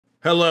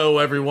Hello,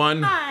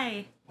 everyone.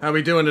 Hi. How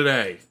we doing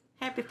today?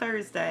 Happy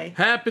Thursday.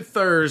 Happy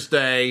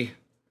Thursday.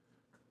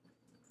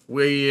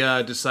 We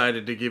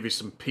decided to give you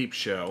some Peep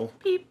show.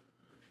 Peep.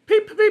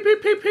 Peep, peep,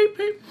 peep, peep, peep,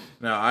 peep.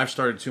 Now, I've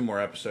started 2 more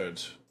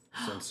episodes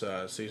since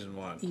season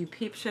 1. You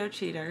peep show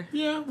cheater.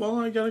 Yeah, well,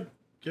 I gotta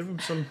give him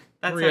some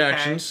That's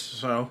reactions,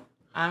 okay. so...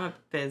 I'm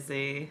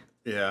busy.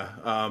 Yeah,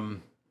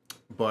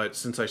 but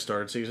since I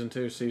started season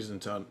 2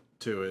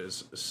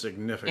 is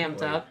significantly...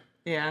 Amped up?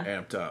 Yeah.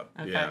 Amped up,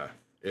 Okay. yeah.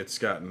 It's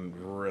gotten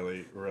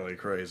really, really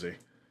crazy.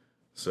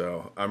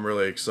 So, I'm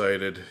really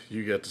excited.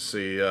 You get to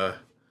see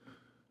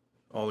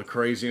all the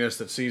craziness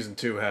that season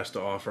 2 has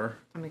to offer.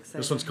 I'm excited.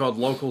 This one's called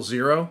Local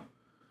Zero.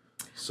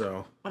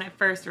 So... When I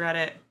first read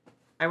it,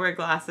 I wear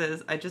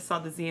glasses. I just saw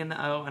the Z and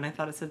the O, and I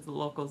thought it said the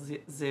local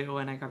zoo,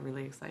 and I got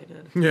really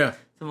excited. Yeah. So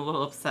I'm a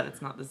little upset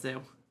it's not the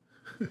zoo.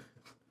 Because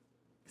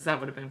that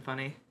would have been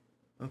funny.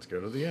 Let's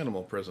go to the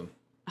animal prison.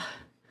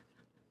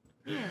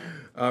 Yeah.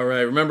 All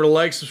right. Remember to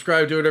like,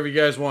 subscribe, do whatever you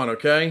guys want,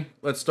 okay?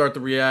 Let's start the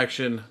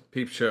reaction.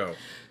 Peep Show.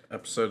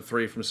 Episode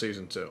 3 from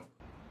season 2.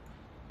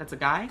 That's a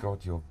guy?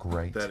 God, you're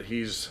great. That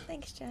he's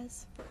Thanks,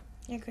 Jez.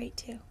 You're great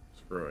too.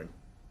 screwing.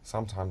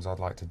 Sometimes I'd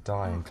like to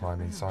die and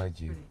climb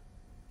inside you.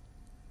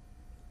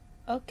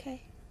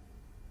 Okay.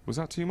 Was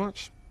that too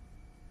much?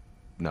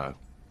 No.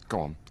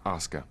 Go on,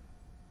 ask her.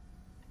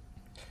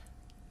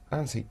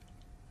 Nancy,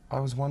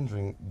 I was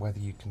wondering whether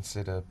you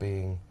consider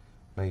being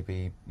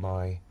maybe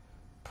my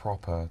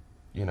proper,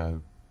 you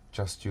know,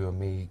 just you and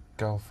me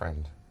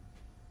girlfriend.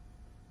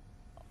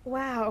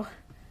 Wow.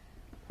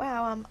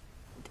 Wow,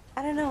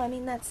 I don't know, I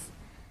mean, that's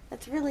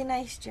really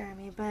nice,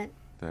 Jeremy, but...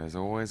 There's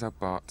always a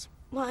but.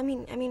 Well, I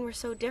mean, we're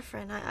so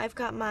different. I've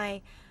got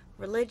my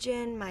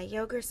religion, my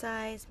yoga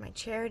size, my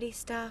charity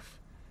stuff.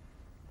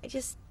 I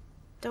just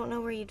don't know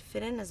where you'd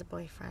fit in as a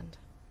boyfriend.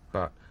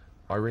 But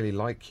I really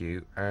like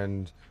you,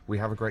 and we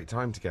have a great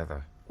time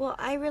together. Well,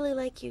 I really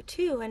like you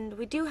too, and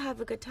we do have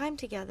a good time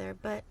together,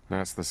 but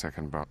That's the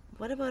second but.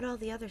 what about all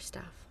the other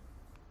stuff?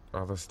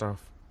 Other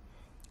stuff?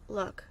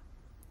 Look,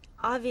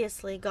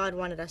 obviously God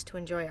wanted us to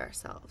enjoy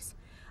ourselves.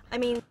 I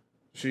mean...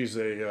 She's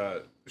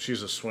a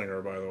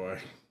swinger, by the way.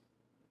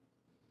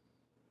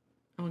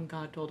 Oh, and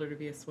God told her to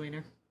be a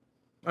swinger.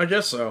 I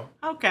guess so.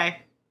 Okay.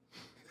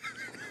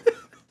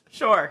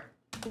 Sure.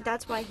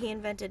 That's why he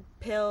invented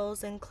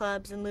pills and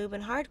clubs and lube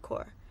and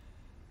hardcore.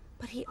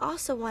 But he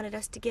also wanted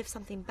us to give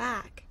something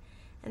back.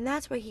 And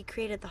that's why he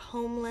created the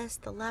homeless,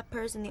 the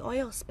lepers, and the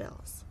oil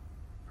spills.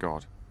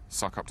 God.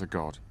 Suck up to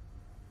God.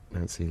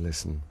 Nancy,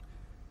 listen.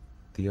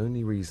 The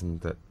only reason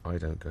that I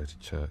don't go to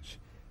church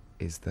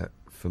is that,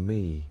 for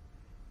me,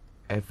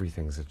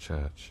 everything's a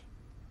church.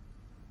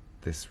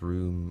 This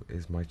room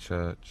is my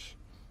church.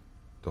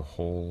 The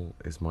hall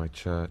is my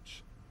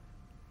church.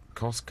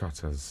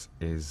 Costcutters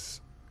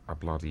is a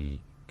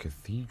bloody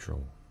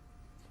cathedral.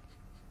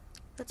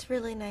 That's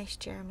really nice,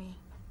 Jeremy.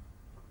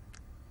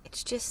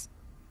 It's just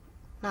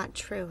not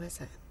true,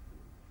 is it?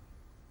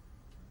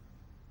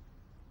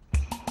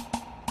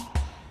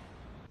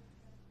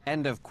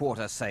 End of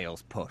quarter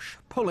sales push.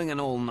 Pulling an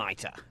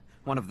all-nighter.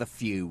 One of the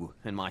few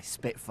in my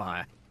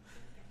Spitfire.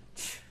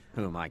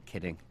 Who am I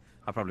kidding?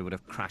 I probably would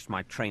have crashed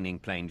my training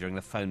plane during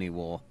the phony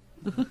war.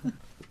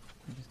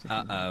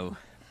 Uh-oh.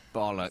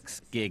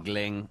 Bollocks.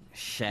 Giggling.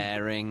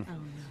 Sharing. Oh,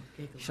 no.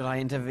 Giggle. Shall I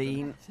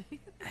intervene?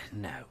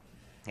 No.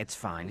 It's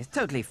fine. It's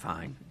totally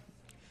fine.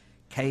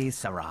 Que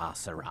sera,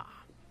 sera.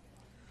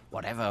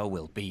 Whatever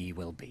will be,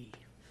 will be.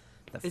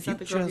 The Is that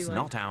the girl future's you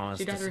not like? ours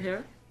She to dyed her see.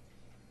 hair?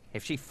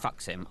 If she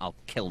fucks him, I'll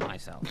kill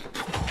myself.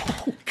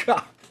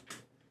 God.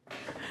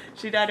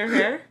 She dyed her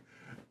hair?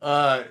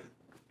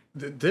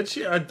 Did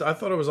she? I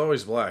thought it was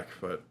always black,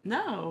 but...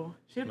 No.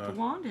 She had No.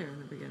 blonde hair in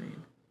the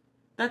beginning.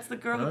 That's the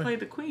girl who Really? played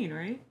the queen,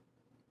 right?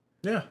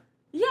 Yeah.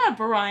 Yeah,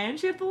 Brian.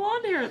 She had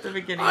blonde hair at the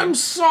beginning. I'm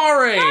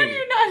sorry! How do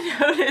you not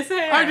notice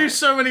hair? I do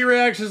so many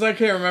reactions, I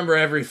can't remember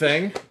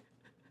everything.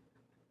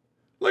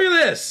 Look at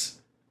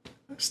this!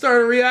 I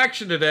started a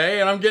reaction today,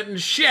 and I'm getting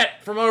shit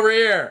from over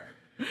here.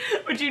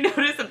 Would you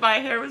notice if my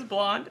hair was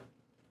blonde?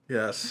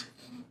 Yes.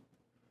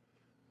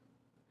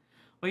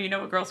 Well, you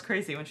know a girl's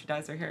crazy when she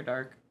dyes her hair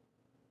dark.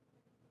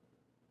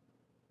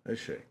 Is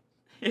she?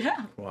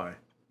 Yeah. Why?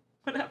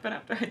 What happened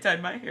after I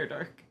dyed my hair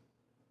dark?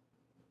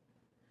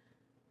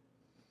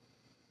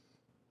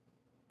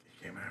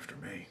 He came after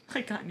me.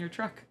 I got in your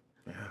truck.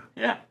 Yeah.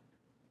 Yeah.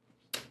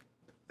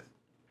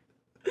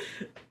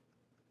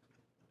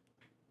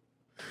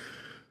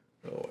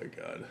 Oh my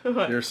god.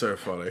 What? You're so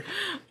funny.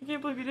 I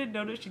can't believe you didn't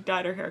notice she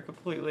dyed her hair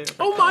completely.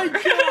 Oh my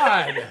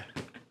god!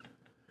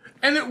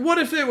 And what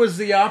if it was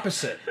the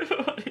opposite?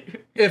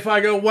 If I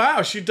go,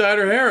 wow, she dyed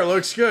her hair, it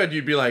looks good,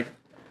 you'd be like,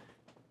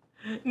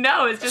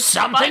 No, it's just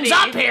Something's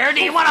funny. up here.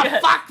 Do you want to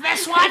fuck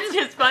this one? It's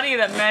just funny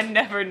that men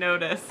never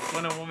notice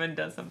when a woman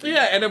does something.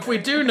 yeah, and if we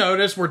do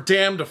notice, we're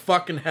damned to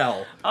fucking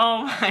hell.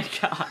 Oh my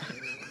god.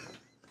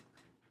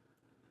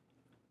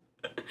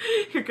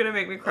 You're gonna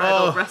make me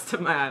cry the rest of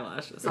my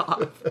eyelashes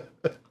off.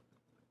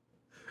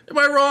 Am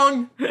I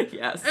wrong?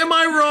 Yes. Am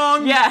I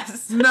wrong?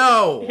 Yes.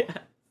 No. Yes.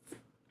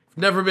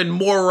 Never been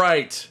more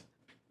right.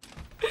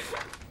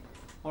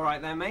 All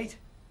right there, mate.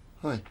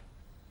 Hi.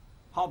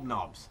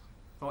 Hobnobs.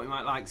 Thought we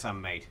might like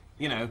some, mate.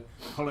 You know,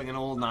 pulling an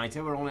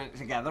all-nighter. We're all in it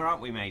together,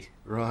 aren't we, mate?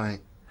 Right.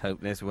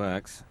 Hope this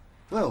works.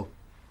 Well,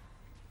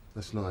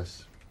 that's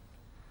nice.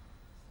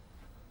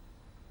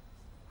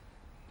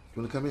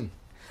 You want to come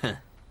in?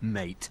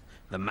 Mate.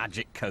 The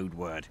magic code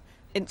word.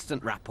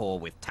 Instant rapport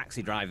with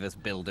taxi drivers,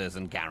 builders,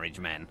 and garage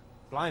men.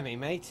 Blimey,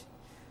 mate.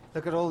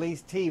 Look at all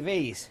these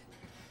TVs.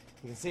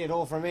 You can see it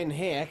all from in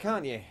here,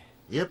 can't you?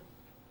 Yep.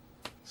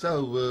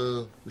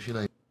 So, what's your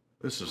name?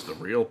 This is the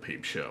real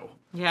Peep Show.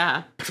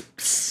 Yeah.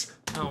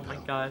 Oh my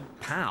god.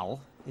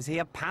 Pal? Is he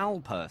a pal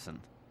person?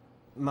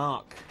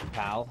 Mark,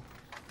 pal.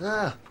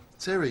 Ah,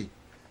 Terry.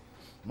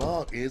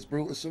 Mark here's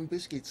brought us some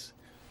biscuits.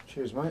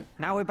 Cheers, mate.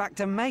 Now we're back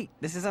to mate.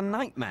 This is a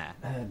nightmare.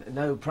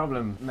 No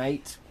problem,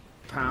 mate.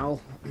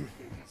 Pal.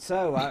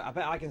 So, I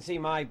bet I can see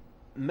my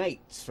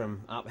mates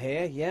from up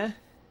here, yeah?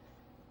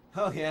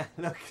 Oh, yeah,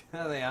 look,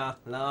 there they are,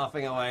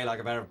 laughing away like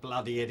a pair of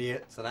bloody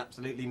idiots and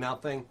absolutely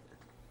nothing.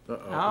 Uh-oh.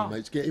 Oh.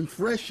 Mate's getting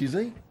fresh, is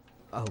he?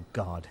 Oh,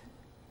 God.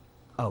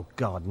 Oh,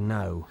 God,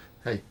 no.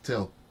 Hey,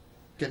 Tell,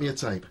 get me a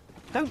tape.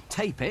 Don't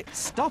tape it,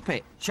 stop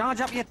it. Charge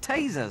up your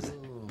tasers.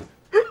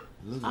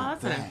 Look Oh,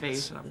 at that's an that.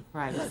 invasion of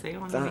privacy.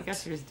 Well, I That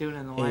guess you're just doing it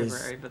in the is-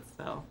 library, but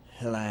still.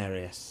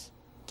 Hilarious.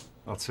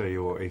 I'll tell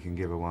you what, he can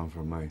give her one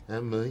from me.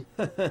 And me.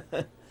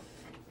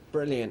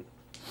 Brilliant.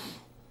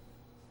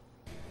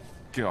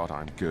 God,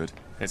 I'm good.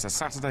 It's a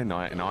Saturday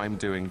night and I'm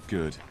doing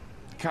good.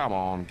 Come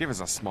on, give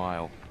us a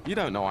smile. You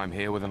don't know I'm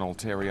here with an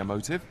ulterior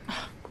motive.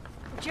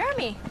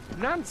 Jeremy,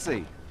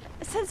 Nancy!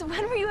 since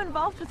when were you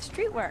involved with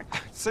street work?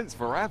 Since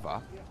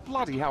forever.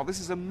 Bloody hell, this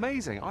is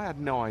amazing. I had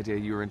no idea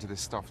you were into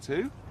this stuff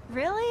too.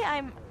 Really?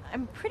 I'm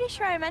pretty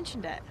sure I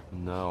mentioned it.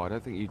 No, I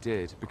don't think you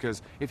did,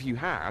 because if you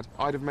had,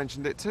 I'd have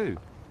mentioned it too.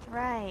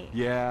 Right.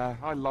 Yeah,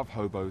 I love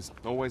hobos.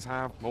 Always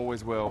have,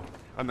 always will.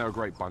 And they're a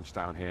great bunch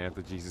down here,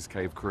 the Jesus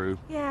Cave crew.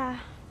 Yeah.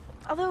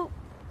 Although,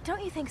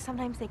 don't you think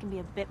sometimes they can be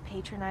a bit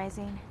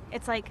patronizing?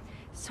 It's like,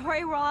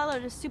 sorry we're all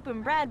out of soup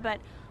and bread, but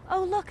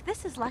oh look,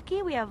 this is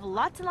lucky. We have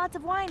lots and lots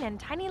of wine and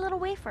tiny little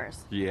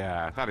wafers.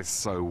 Yeah, that is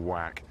so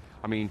whack.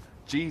 I mean,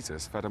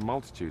 Jesus fed a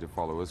multitude of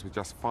followers with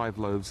just 5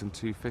 loaves and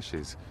 2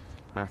 fishes.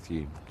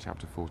 Matthew,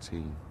 chapter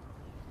 14.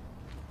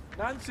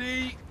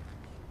 Nancy!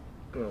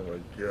 Oh my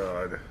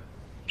god.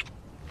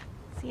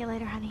 See you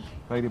later, honey.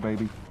 Later,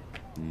 baby.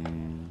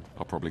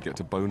 I'll probably get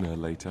to bone her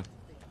later.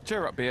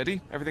 Cheer up, Beardy.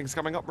 Everything's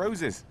coming up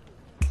roses.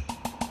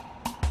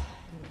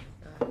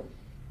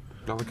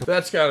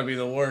 That's gotta be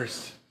the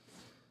worst.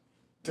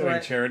 Doing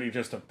What? charity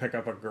just to pick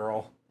up a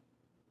girl.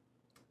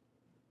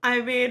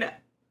 I mean,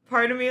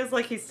 part of me is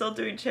like he's still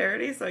doing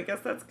charity, so I guess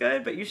that's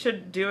good, but you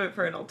should do it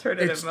for an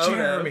alternative It's motive.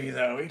 Jeremy,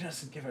 though. He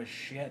doesn't give a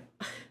shit.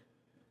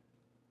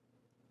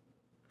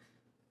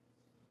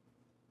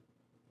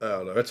 I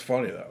don't know. It's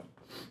funny, though.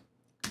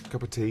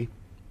 Cup of tea?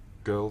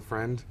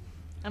 Girlfriend?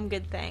 I'm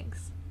good,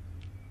 thanks.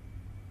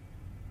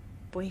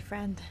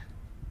 Boyfriend.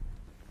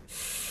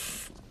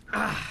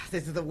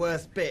 This is the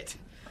worst bit.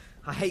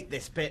 I hate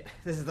this bit.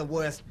 This is the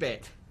worst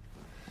bit.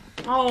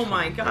 Oh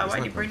my god, There's why'd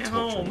no you bring point it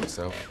torturing home?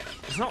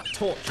 myself. It's not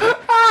torture.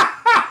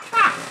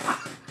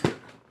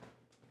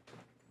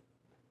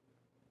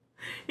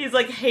 He's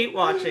like hate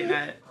watching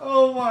it.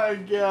 Oh my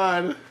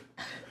god.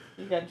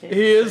 You gotta change He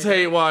the is thing.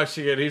 hate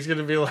watching it. He's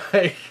gonna be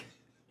like...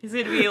 He's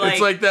gonna be like,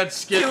 it's like that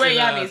skit. 2 in,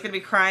 a.m. He's gonna be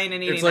crying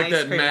and eating It's like ice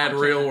that cream Mad watching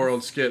Real this.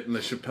 World skit in the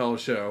Chappelle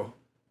Show,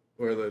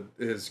 where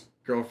his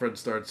girlfriend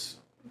starts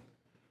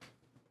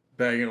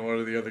banging one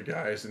of the other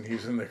guys, and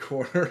he's in the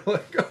corner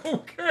like,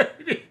 okay.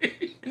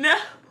 No.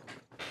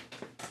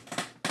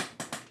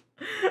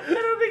 I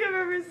don't think I've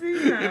ever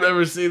seen that. You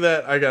never see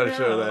that? I gotta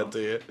show No. that to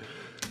you.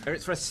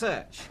 It's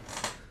research.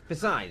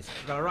 Besides,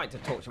 I've got a right to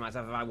torture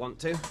myself if I want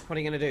to. What are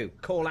you going to do?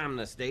 Call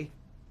amnesty?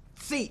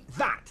 See,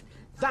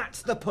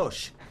 that's the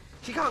push.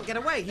 She can't get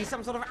away. He's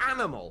some sort of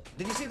animal.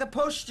 Did you see the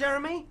push,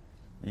 Jeremy?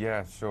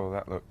 Yeah, sure,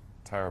 that looked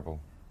terrible.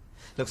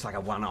 Looks like a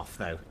one-off,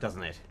 though,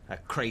 doesn't it? A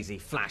crazy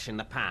flash in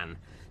the pan.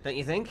 Don't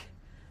you think?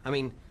 I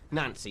mean,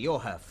 Nancy, you're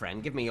her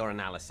friend. Give me your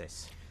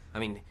analysis. I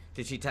mean,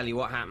 did she tell you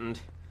what happened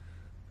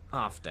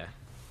after?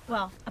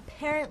 Well,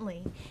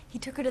 apparently, he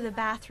took her to the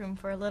bathroom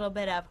for a little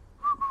bit of...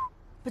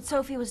 But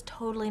Sophie was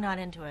totally not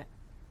into it.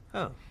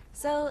 Oh.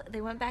 So they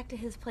went back to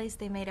his place,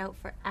 they made out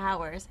for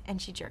hours, and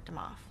she jerked him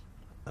off.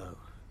 Oh.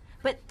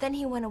 But then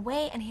he went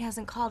away, and he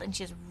hasn't called, and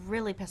she's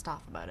really pissed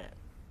off about it.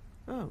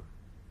 Oh.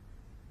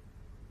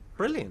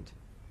 Brilliant.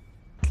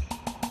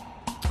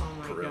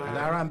 Oh my And god.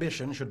 our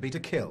ambition should be to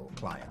kill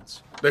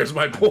clients. There's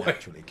my And point.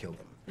 actually kill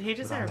them. He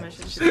just With had our a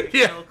mission levels. to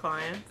Yeah. kill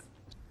clients.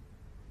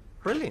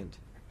 Brilliant.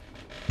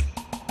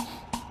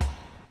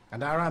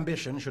 And our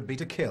ambition should be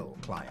to kill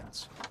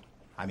clients.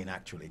 I mean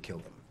actually kill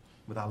them.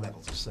 With our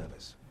levels of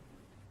service.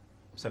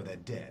 So they're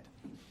dead.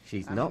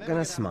 She's not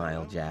gonna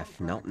smile, Jeff.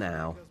 Not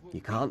now. You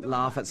can't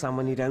laugh at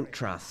someone you don't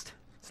trust.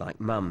 It's like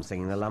Mum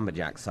singing the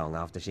Lumberjack song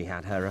after she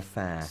had her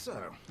affair.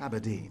 So,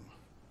 Aberdeen.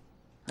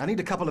 I need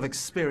a couple of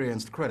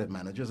experienced credit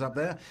managers up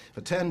there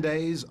for 10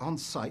 days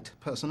on-site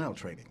personnel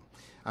training.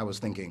 I was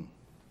thinking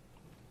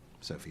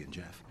Sophie and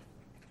Jeff.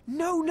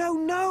 No, no,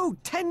 no!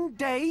 10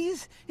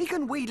 days? He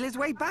can wheedle his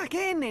way back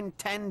in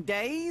 10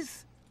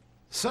 days.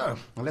 So,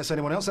 unless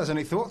anyone else has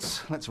any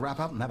thoughts, let's wrap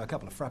up and have a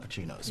couple of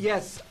frappuccinos.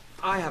 Yes,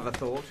 I have a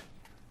thought.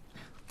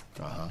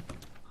 Uh-huh.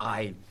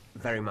 I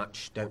very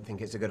much don't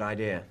think it's a good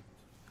idea.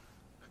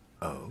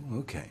 Oh,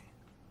 okay.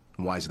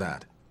 Why's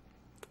that?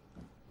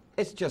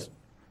 It's just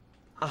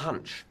a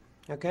hunch,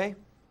 okay?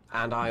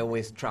 And I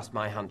always trust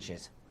my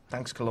hunches.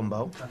 Thanks,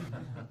 Columbo.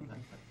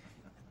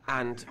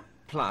 And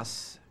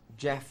plus,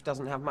 Jeff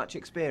doesn't have much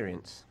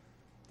experience.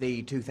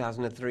 The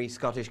 2003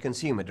 Scottish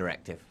Consumer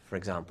Directive, for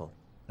example.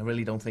 I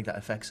really don't think that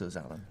affects us,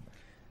 Alan.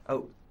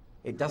 Oh,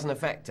 it doesn't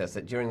affect us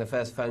that during the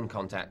first phone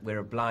contact we're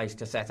obliged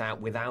to set out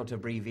without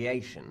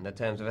abbreviation the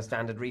terms of a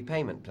standard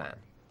repayment plan.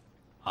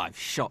 I've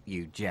shot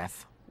you,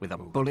 Jeff, with a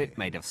bullet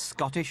made of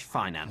Scottish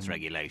finance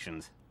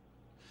regulations.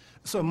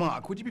 So,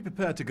 Mark, would you be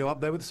prepared to go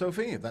up there with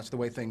Sophie, if that's the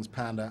way things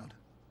panned out?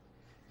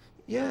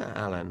 Yeah,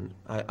 Alan.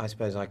 I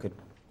suppose I could...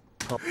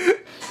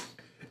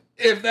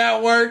 If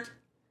that worked,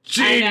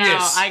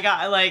 genius! I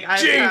got, like, I'm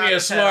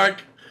genius,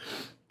 Mark!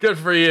 Good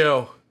for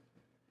you.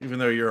 Even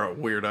though you're a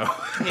weirdo.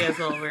 He is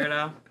a little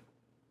weirdo.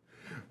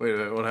 Wait a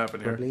minute, what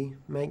happened here? Probably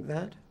make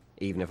that?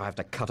 Even if I have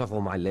to cut off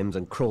all my limbs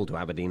and crawl to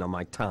Aberdeen on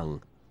my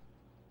tongue.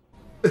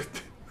 I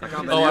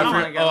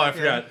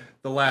forgot.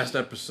 The last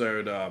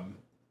episode,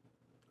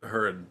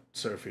 her and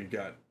Sophie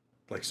got,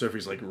 like,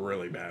 Sophie's, like,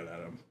 really mad at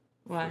him.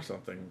 What? For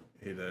something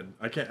he did.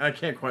 I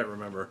can't quite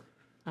remember.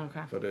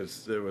 Okay. But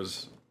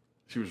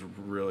she was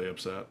really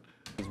upset.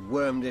 He's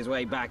wormed his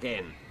way back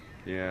in.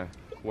 Yeah.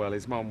 Well,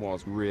 his mum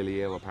was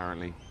really ill,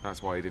 apparently.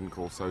 That's why he didn't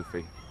call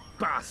Sophie.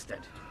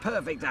 Bastard.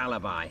 Perfect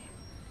alibi.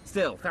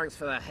 Still, thanks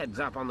for the heads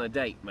up on the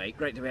date, mate.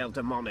 Great to be able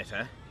to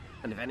monitor.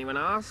 And if anyone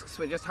asks,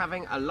 we're just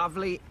having a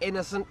lovely,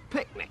 innocent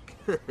picnic.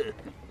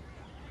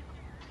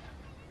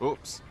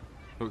 Oops.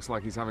 Looks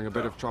like he's having a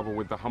bit of trouble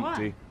with the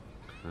Humpty.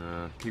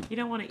 You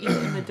don't want to eat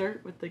in the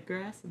dirt with the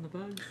grass and the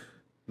bugs?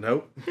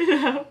 Nope.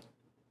 No.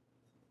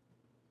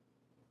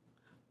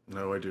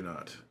 No, I do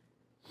not.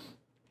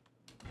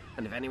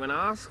 And if anyone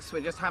asks,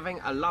 we're just having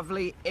a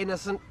lovely,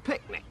 innocent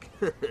picnic.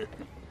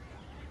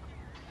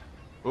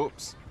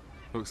 Oops.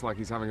 Looks like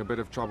he's having a bit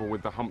of trouble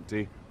with the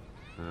Humpty.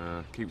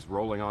 Keeps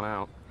rolling on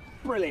out.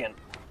 Brilliant.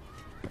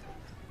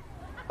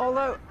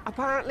 Although,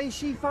 apparently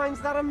she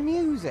finds that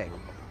amusing.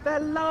 They're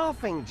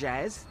laughing,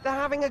 Jez. They're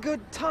having a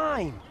good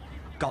time.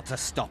 Got to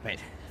stop it.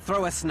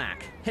 Throw a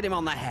snack. Hit him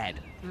on the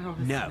head.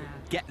 No.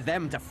 Get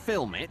them to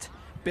film it.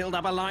 Build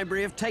up a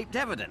library of taped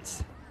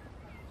evidence.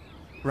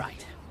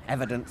 Right.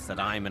 Evidence that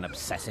I'm an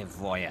obsessive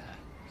voyeur.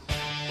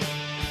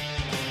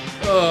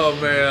 Oh,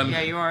 man.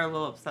 Yeah, you are a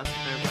little obsessive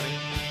there, buddy.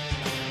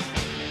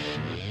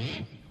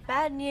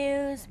 Bad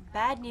news,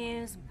 bad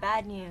news,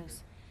 bad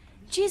news.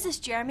 Jesus,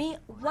 Jeremy,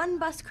 one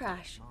bus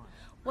crash.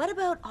 What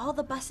about all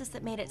the buses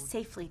that made it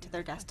safely to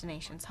their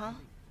destinations, huh?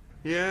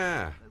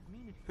 Yeah.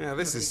 Yeah,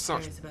 this is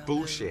such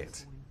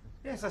bullshit.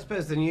 Yes, I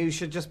suppose the news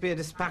should just be a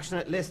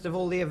dispassionate list of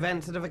all the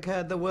events that have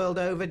occurred the world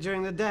over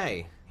during the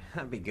day.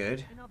 That'd be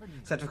good.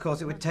 Except, of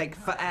course, it would take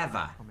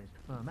forever.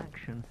 Firm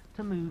action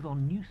to move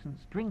on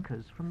nuisance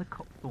drinkers from the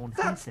Copthorne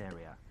Heath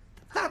area.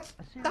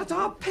 That's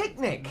our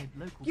picnic!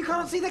 You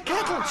can't see the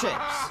kettle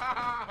chips!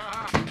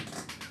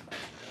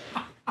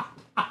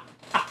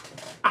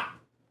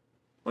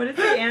 What is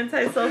the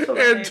antisocial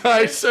behavior?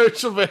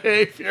 Antisocial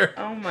behavior.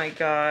 Oh my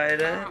god.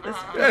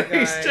 This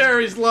He's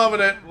Terry's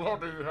loving it.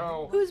 Bloody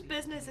hell. Whose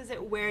business is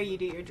it where you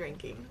do your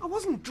drinking? I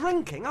wasn't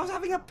drinking, I was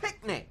having a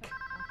picnic.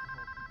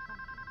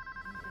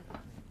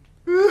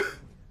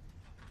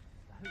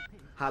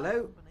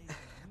 Hello?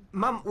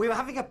 Mum, we were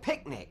having a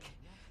picnic.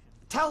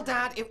 Tell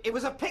Dad it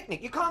was a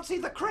picnic. You can't see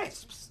the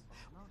crisps.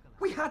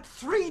 We had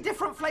 3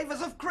 different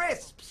flavours of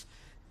crisps.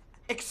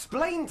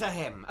 Explain to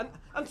him.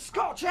 And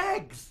Scotch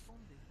eggs.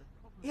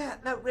 Yeah,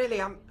 no,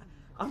 really, I'm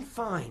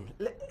fine.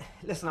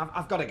 Listen,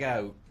 I've got to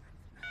go.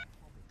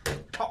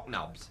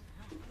 Cocknobs.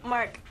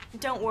 Mark,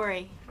 don't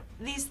worry.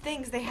 These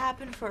things, they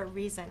happen for a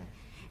reason.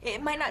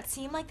 It might not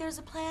seem like there's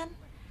a plan,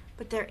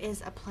 but there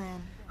is a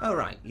plan. All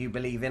right, you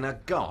believe in a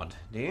god,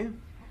 do you?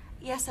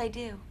 Yes, I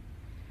do.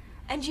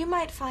 And you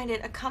might find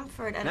it a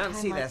comfort at a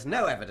Nancy, time like... there's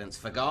no evidence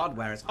for God,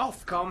 whereas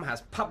Ofcom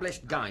has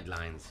published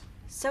guidelines.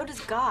 So does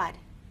God.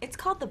 It's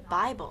called the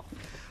Bible.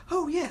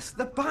 Oh, yes,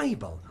 the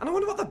Bible. And I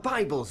wonder what the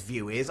Bible's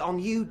view is on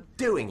you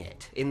doing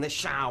it in the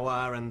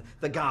shower and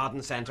the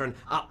garden centre and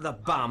up the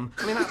bum.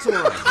 I mean, that's all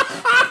right.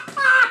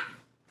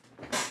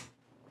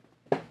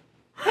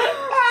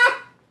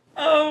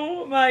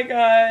 Oh my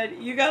god.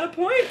 You got a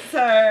point,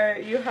 sir.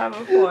 You have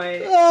a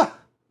point.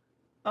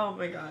 Oh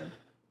my god.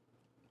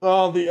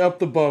 Oh, the up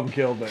the bum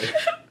killed me.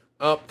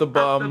 Up the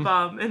bum. Up the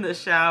bum. In the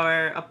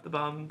shower. Up the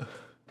bum.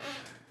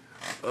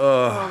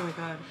 Oh my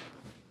god.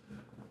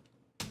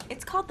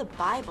 It's called the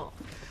Bible.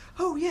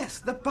 Oh, yes,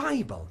 the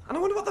Bible. And I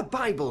wonder what the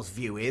Bible's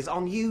view is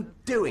on you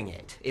doing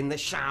it in the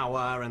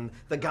shower and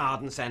the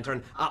garden centre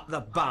and up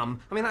the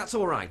bum. I mean, that's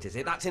all right, is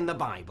it? That's in the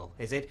Bible,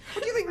 is it?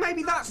 Or do you think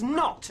maybe that's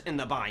not in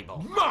the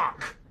Bible?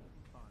 Mark!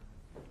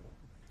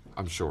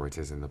 I'm sure it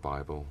is in the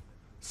Bible,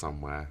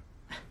 somewhere.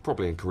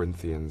 Probably in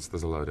Corinthians,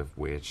 there's a load of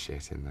weird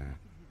shit in there.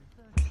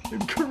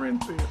 In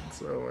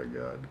Corinthians, oh my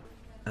god.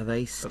 Are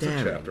they That's a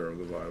staring? chapter of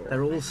the Bible.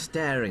 They're all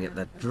staring at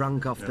the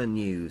drunk off the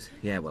news.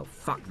 Yeah, well,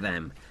 fuck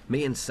them.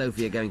 Me and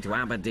Sophie are going to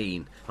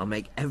Aberdeen. I'll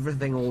make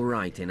everything all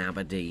right in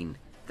Aberdeen.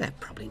 They're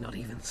probably not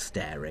even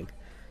staring.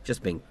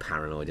 Just being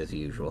paranoid as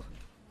usual.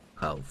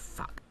 Oh,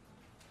 fuck.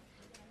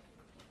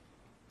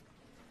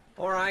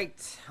 All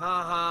right,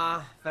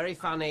 ha-ha, very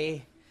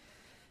funny.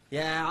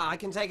 Yeah, I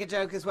can take a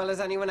joke as well as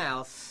anyone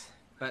else.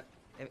 But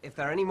if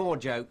there are any more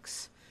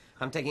jokes,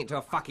 I'm taking it to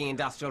a fucking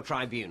industrial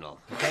tribunal,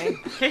 okay?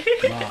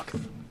 Mark,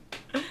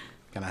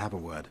 can I have a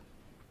word?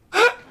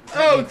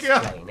 Oh,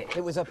 God!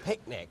 It was a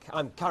picnic.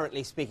 I'm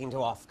currently speaking to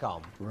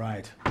Ofcom.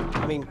 Right.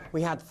 I mean,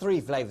 we had 3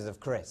 flavours of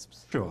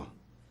crisps. Sure.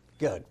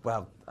 Good.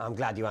 Well, I'm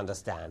glad you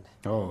understand.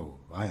 Oh,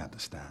 I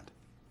understand.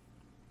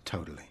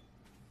 Totally.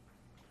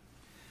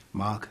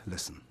 Mark,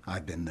 listen,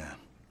 I've been there.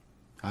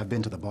 I've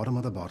been to the bottom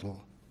of the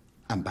bottle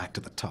and back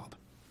to the top.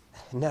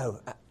 No,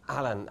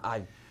 Alan,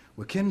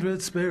 We're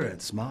kindred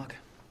spirits, Mark.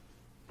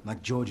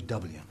 Like George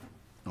W.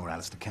 or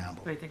Alistair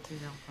Campbell. I think we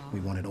know.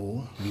 We want it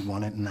all, we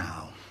want it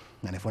now.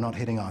 And if we're not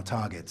hitting our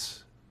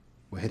targets,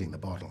 we're hitting the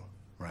bottle,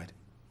 right?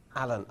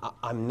 Alan,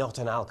 I'm not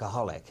an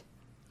alcoholic.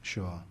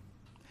 Sure.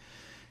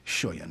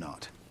 Sure you're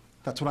not.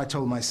 That's what I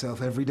told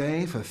myself every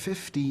day for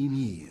 15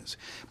 years.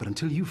 But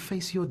until you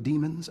face your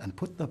demons and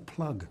put the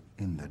plug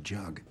in the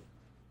jug,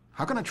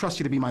 how can I trust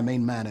you to be my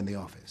main man in the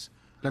office,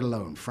 let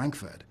alone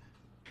Frankfurt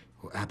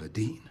or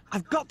Aberdeen?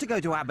 I've got to go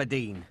to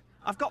Aberdeen.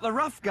 I've got the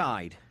rough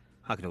guide.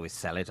 I could always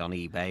sell it on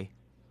eBay.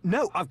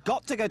 No, I've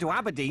got to go to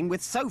Aberdeen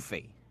with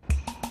Sophie.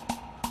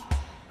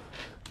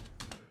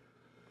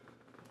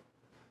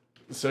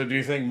 So do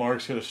you think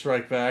Mark's going to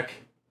strike back?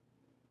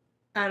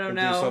 I don't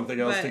know. Do something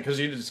else? but Because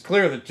it's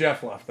clear that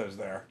Jeff left us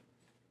there.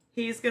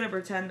 He's going to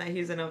pretend that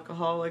he's an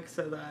alcoholic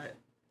so that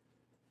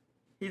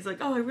he's like,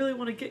 oh, I really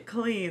want to get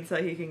clean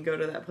so he can go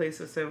to that place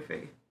with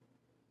Sophie.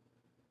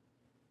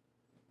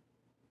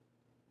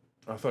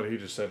 I thought he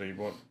just said he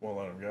won't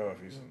let him go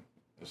if he's in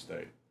the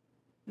state.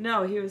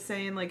 No, he was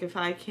saying, like, if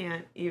I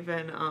can't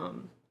even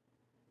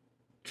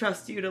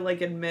trust you to,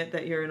 like, admit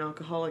that you're an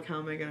alcoholic, how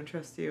am I going to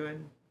trust you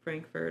in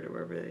Frankfurt or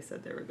wherever they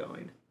said they were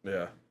going?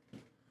 Yeah.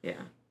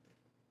 Yeah.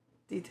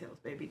 Details,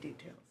 baby,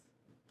 details.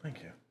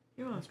 Thank you.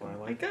 You're welcome. That's why I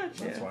like. I got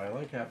you. That's why I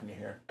like having you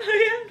here.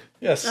 Oh, yeah?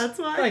 Yes. That's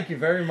why? Thank you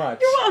very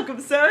much. You're welcome,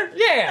 sir.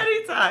 Yeah.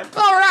 Anytime.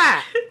 All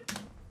right.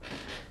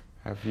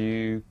 Have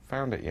you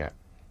found it yet?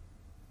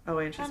 Oh,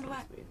 interesting.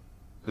 Sweet.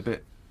 The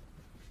bit,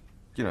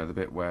 you know, the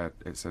bit where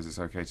it says it's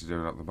okay to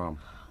do it up the bum.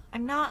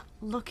 I'm not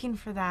looking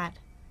for that.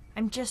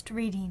 I'm just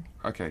reading.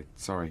 Okay,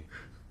 sorry.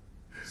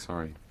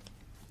 Sorry.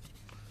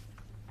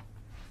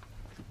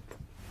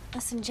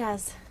 Listen,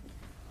 Jez.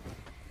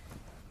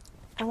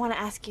 I want to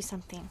ask you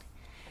something.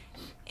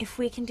 If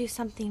we can do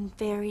something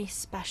very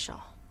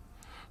special.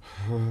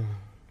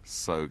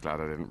 So glad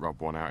I didn't rub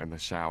one out in the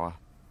shower.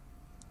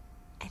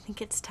 I think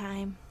it's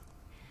time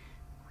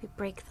we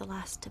break the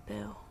last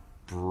taboo.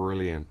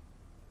 Brilliant.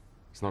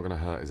 It's not going to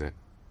hurt, is it?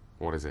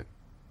 What is it?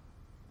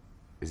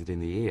 Is it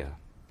in the ear?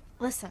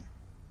 Listen,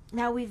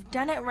 now we've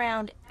done it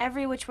round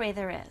every which way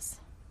there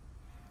is.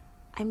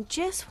 I'm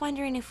just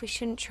wondering if we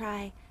shouldn't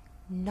try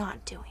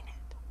not doing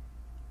it.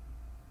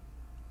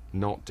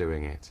 Not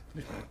doing it.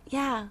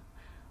 Yeah,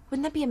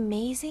 wouldn't that be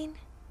amazing?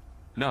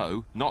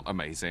 No, not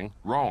amazing.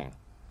 Wrong.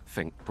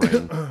 Think,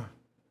 brain.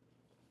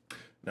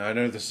 Now, I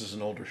know this is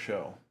an older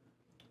show,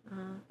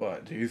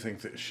 but do you think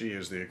that she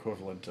is the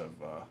equivalent of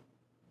the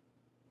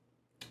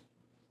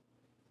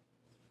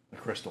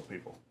Crystal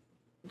people?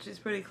 She's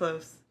pretty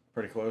close.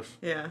 Pretty close?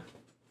 Yeah.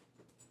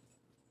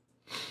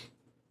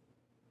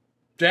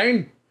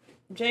 Jane?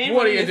 Jane,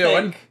 what are you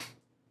doing? think?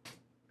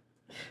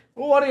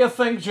 What do you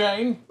think,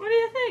 Jane? What do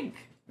you think?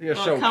 You're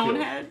so cute.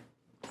 Conehead?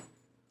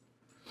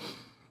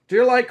 Do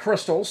you like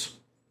crystals?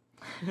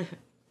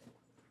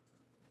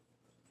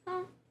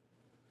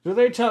 Do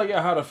they tell you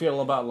how to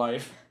feel about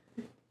life?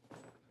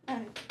 I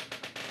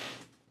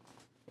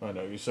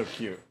know, you're so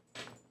cute.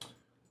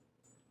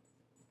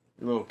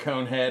 You little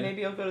conehead.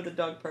 Maybe I'll go to the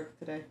dog park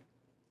today.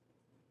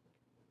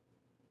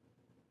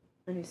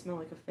 And you smell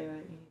like a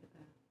ferret. You need a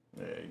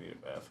bath. Yeah, you need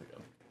a bath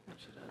again.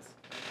 She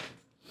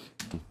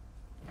does.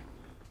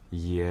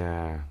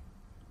 Yeah.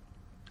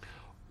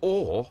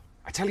 Or,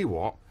 I tell you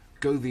what,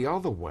 go the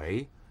other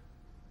way,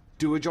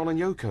 do a John and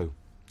Yoko.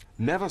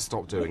 Never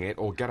stop doing it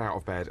or get out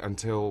of bed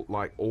until,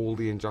 like, all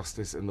the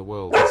injustice in the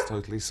world is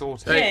totally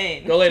sorted.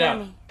 Hey, go lay down.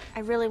 Jeremy, I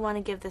really want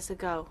to give this a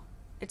go.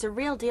 It's a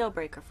real deal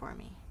breaker for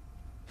me.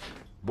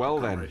 Well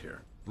then, right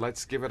here.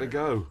 let's give it a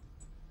go.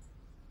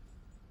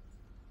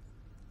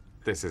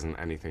 This isn't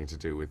anything to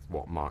do with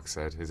what Mark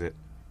said, is it?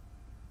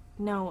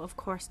 No, of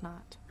course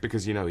not.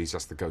 Because you know he's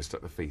just the ghost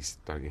at the feast,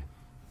 don't you?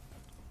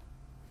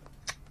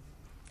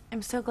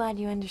 I'm so glad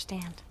you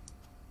understand.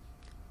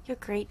 You're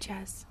great,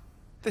 Jez.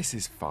 This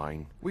is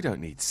fine. We don't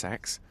need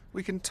sex.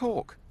 We can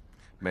talk.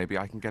 Maybe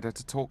I can get her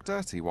to talk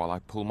dirty while I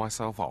pull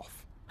myself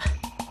off.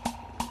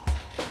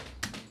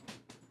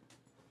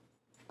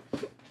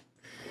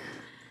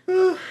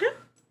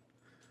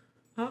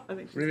 Oh, I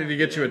think she's We need to happy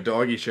get you a there.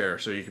 doggy chair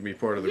so you can be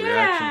part of the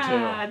reaction too.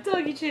 Yeah,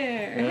 doggy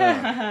chair.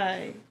 Yeah.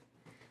 Hi.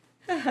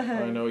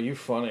 I know you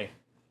funny.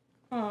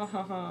 Oh,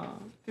 ha, ha.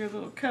 Your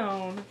little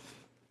cone.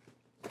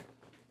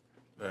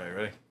 All right,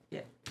 ready?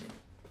 Yeah.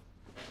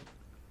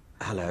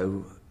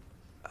 Hello.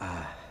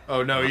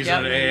 Oh no, he's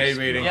at an AA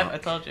meeting. Yep, I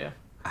told you.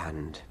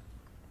 And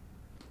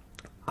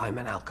I'm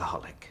an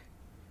alcoholic.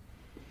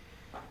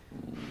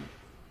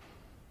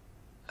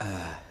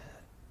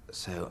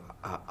 So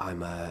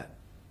I'm a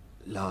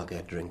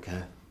lager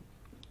drinker,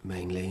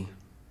 mainly.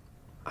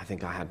 I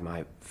think I had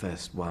my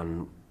first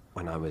one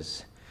when I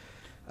was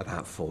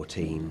about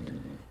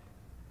 14.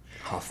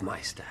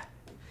 Hofmeister.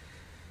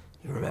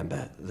 You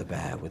remember the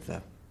bear with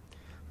the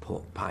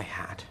pork pie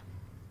hat?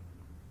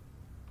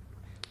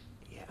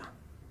 Yeah.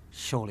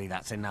 Surely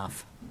that's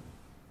enough.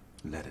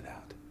 Let it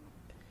out.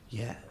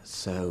 Yeah,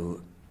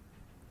 so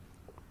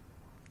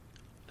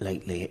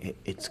lately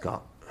it's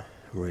got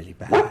really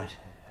bad.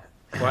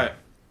 Quiet.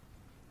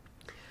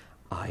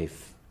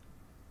 I've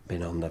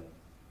been on the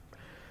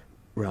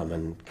rum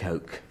and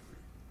coke.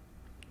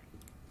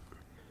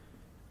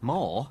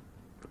 More?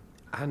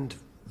 And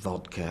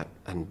vodka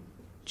and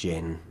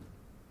gin,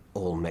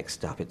 all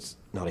mixed up. It's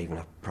not even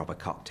a proper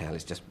cocktail,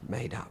 it's just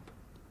made up.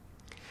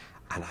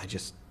 And I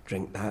just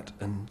drink that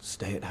and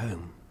stay at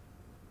home.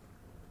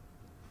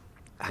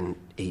 And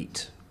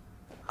eat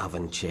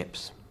oven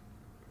chips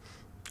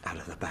out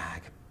of the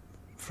bag,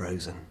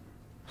 frozen.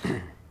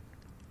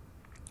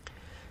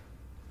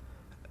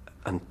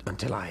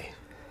 Until I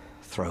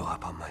throw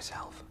up on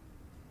myself.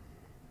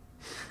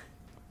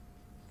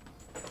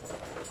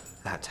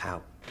 That's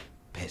how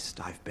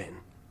pissed I've been.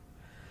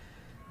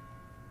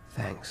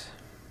 Thanks.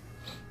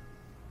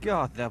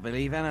 God, they'll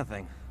believe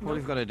anything. All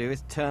you've got to do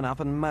is turn up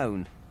and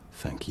moan.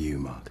 Thank you,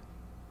 Mark.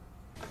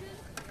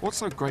 What's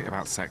so great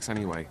about sex,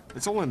 anyway?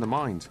 It's all in the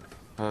mind.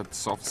 Her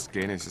soft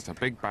skin is just a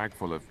big bag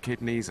full of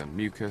kidneys and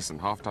mucus and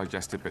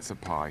half-digested bits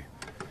of pie.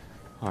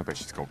 I bet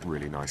she's got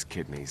really nice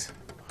kidneys.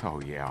 Oh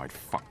yeah, I'd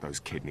fuck those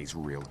kidneys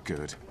real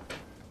good.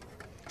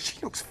 She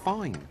looks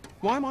fine.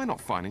 Why am I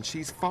not fine and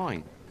she's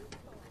fine?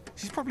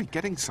 She's probably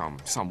getting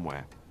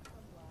somewhere.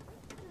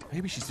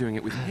 Maybe she's doing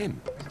it with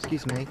him.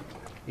 Excuse me,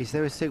 is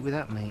there a suit with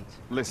that, mate?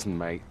 Listen,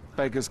 mate,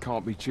 beggars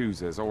can't be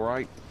choosers, all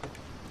right?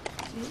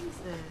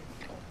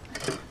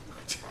 Jesus.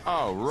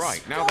 Oh,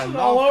 right, now they're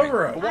all laughing.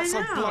 over it. What's so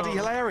I know. bloody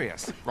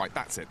hilarious? Right,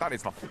 that's it. That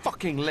is the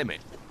fucking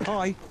limit.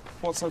 Hi,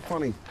 what's so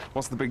funny?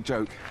 What's the big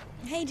joke?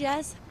 Hey,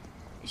 Jess.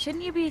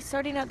 Shouldn't you be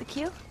sorting out the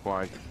queue?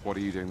 Why? What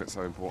are you doing that's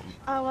so important?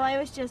 Oh, well, I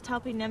was just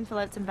helping Nim fill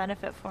out some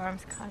benefit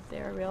forms. God,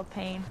 they're a real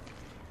pain.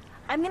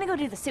 I'm gonna go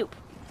do the soup.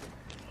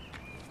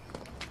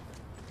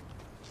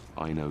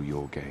 I know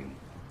your game.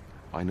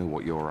 I know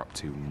what you're up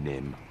to,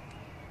 Nim.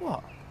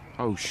 What?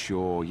 Oh,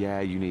 sure, yeah,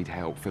 you need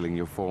help filling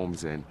your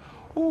forms in.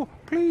 Oh,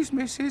 please,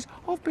 missus,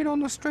 I've been on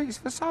the streets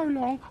for so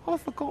long,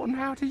 I've forgotten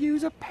how to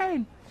use a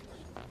pen.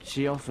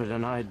 She offered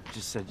and I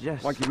just said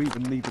yes. Like you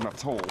even need them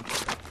at all.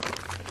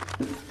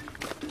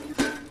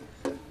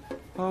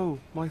 Oh,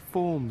 my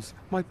forms,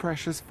 my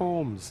precious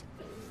forms.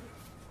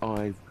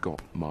 I've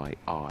got my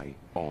eye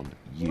on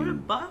you, What a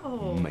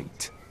butthole.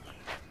 mate.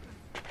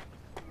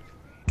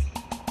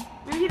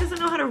 Maybe he doesn't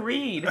know how to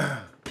read.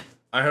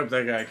 I hope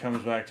that guy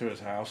comes back to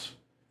his house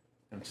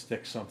and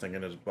sticks something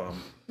in his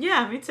bum.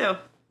 Yeah, me too.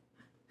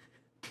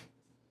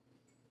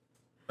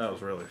 That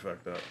was really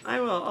fucked up. I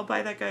will. I'll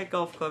buy that guy a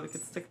golf club. He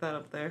could stick that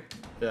up there.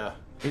 Yeah.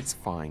 It's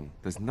fine.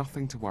 There's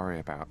nothing to worry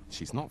about.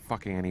 She's not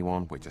fucking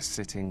anyone. We're just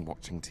sitting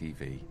watching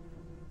TV.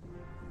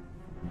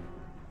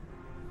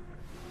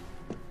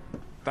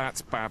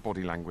 That's bad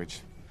body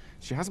language.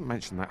 She hasn't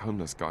mentioned that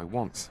homeless guy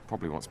once.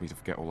 Probably wants me to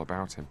forget all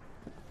about him.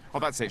 Oh,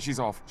 that's it. She's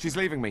off. She's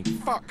leaving me.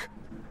 Fuck!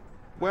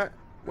 Where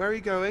are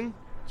you going?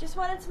 Just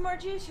wanted some more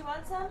juice. You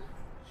want some?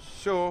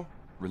 Sure.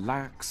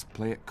 Relax,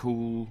 play it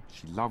cool.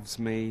 She loves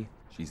me.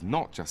 She's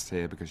not just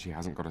here because she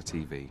hasn't got a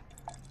TV.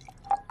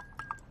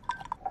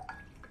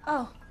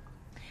 Oh.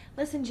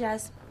 Listen,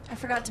 Jess. I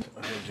forgot to...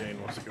 I think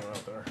Jane wants to go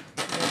out there.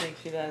 I think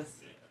she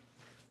does.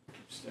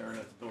 Keep staring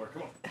at the door.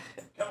 Come on.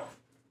 Come on.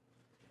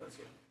 Let's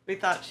go. We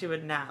thought she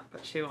would nap,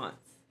 but she wants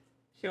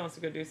to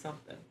go do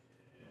something.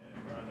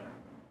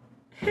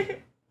 Yeah, right there.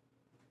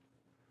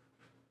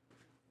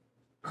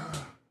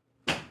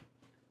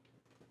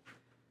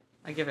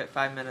 I give it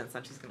 5 minutes,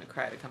 then she's gonna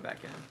cry to come back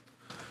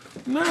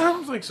in. No, I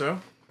don't think so.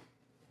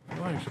 I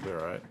think she'll be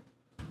alright.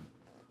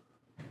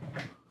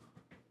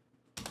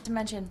 To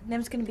mention,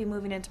 Nim's gonna be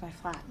moving into my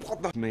flat.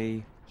 What the...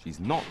 Me. She's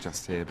not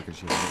just here because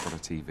she hasn't got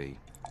a TV.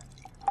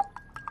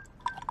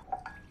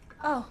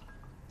 Oh.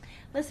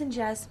 Listen,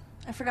 Jess.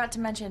 I forgot to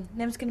mention,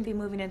 Nim's gonna be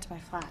moving into my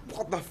flat.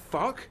 What the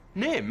fuck?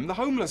 Nim, the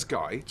homeless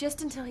guy?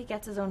 Just until he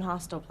gets his own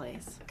hostel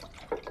place.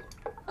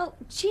 Oh,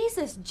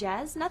 Jesus,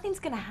 Jez. Nothing's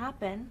gonna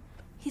happen.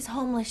 He's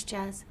homeless,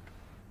 Jez.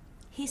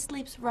 He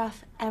sleeps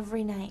rough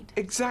every night.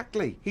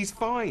 Exactly. He's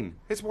fine.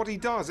 It's what he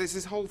does. It's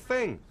his whole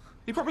thing.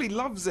 He probably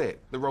loves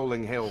it. The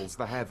rolling hills,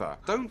 the heather.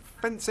 Don't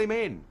fence him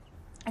in.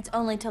 It's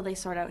only till they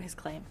sort out his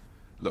claim.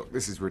 Look,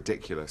 this is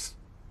ridiculous.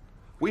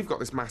 We've got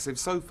this massive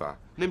sofa.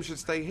 Nim should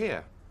stay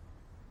here.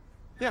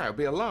 Yeah, it'd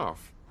be a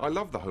laugh. I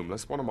love the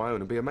homeless. One of my own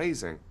would be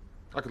amazing.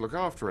 I could look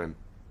after him.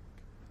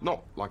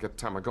 Not like a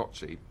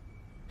Tamagotchi.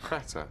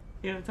 Better.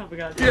 Yeah,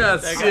 Tamagotchi.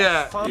 Yes,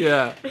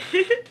 yeah.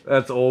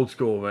 That's old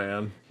school,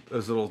 man.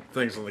 Those little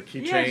things on the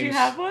keychains. Yeah, did you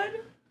have one?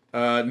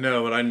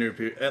 No, but I knew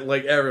people.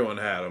 Like, everyone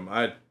had them.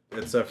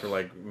 Except for,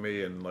 like,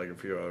 me and, like, a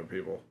few other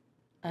people.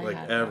 Like,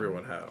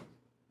 everyone had them.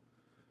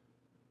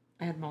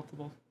 I had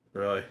multiple.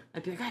 Really?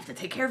 I'd be like, I have to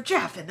take care of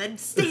Jeff, and then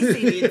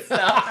Stacy needs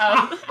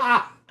stuff.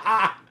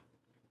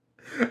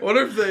 What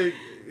if they...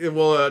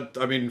 Well,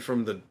 I mean,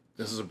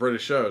 this is a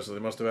British show, so they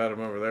must have had them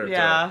over there,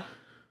 yeah. too.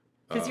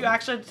 Because you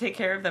actually had to take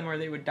care of them or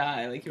they would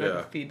die. Like, you had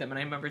to feed them. And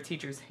I remember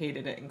teachers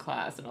hated it in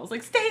class. And I was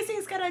like,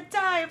 Stacy's gonna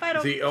die if I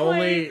don't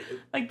play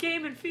a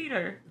game and feed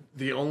her.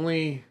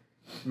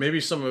 Maybe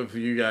some of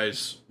you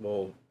guys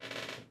will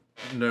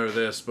know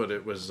this, but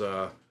it was,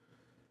 I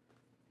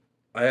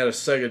had a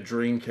Sega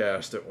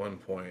Dreamcast at one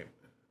point.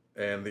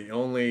 And the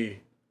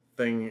only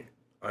thing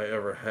I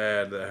ever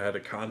had that had a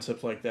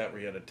concept like that where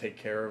you had to take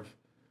care of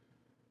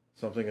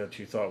something that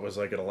you thought was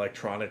like an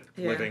electronic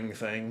living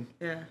thing.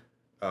 Yeah.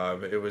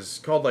 It was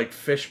called like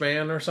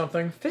Fishman or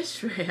something.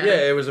 Fishman?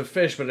 Yeah, it was a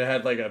fish, but it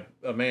had like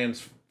a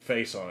man's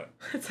face on it.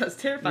 That sounds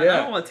terrifying. I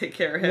don't want to take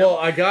care of him. Well,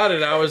 I got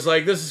it. I was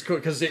like, this is cool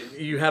because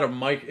you had a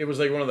mic. It was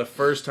like one of the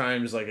first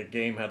times like a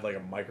game had like a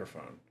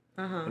microphone.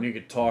 And you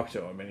could talk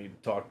to him and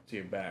he'd talk to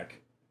you back.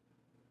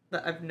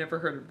 I've never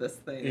heard of this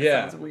thing. It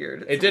sounds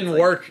weird. It didn't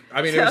work.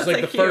 I mean, it was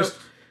like the first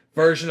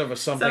version of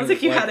something. Sounds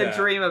like you had that. A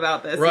dream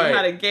about this. Right. You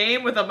had a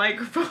game with a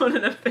microphone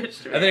and a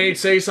fish. And then he'd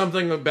say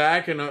something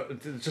back,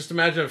 and just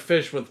imagine a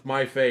fish with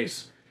my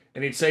face,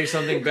 and he'd say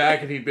something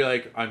back, and he'd be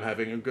like, "I'm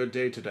having a good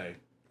day today."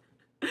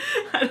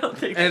 I don't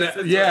think. This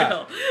is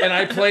real. And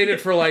I played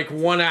it for like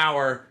 1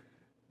 hour,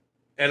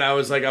 and I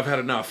was like, "I've had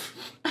enough.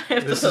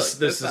 This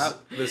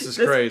is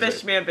crazy."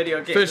 Fishman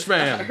video game.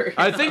 Fishman.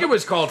 I think it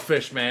was called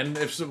Fishman.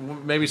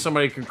 Maybe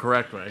somebody can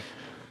correct me.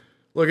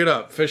 Look it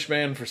up.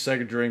 Fishman for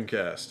Sega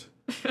Dreamcast.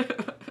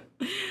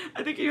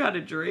 I think you had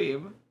a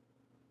dream.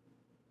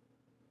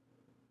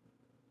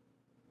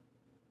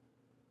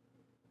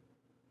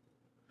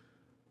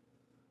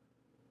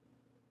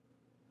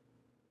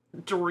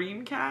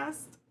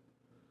 Dreamcast?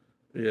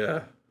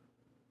 Yeah.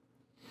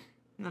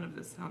 None of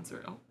this sounds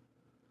real.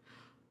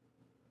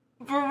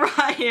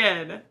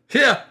 Brian!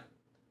 Yeah!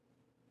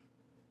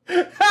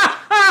 This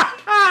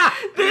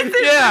is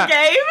the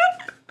game?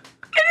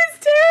 It is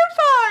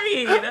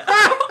terrifying!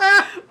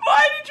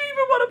 Why did you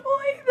even want to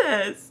play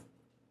this?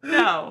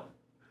 No.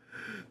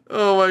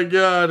 Oh my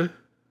god.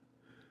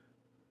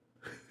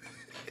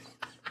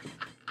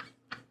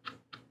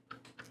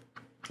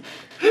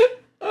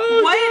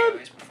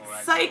 What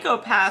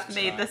psychopath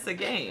made this a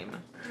game?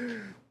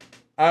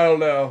 I don't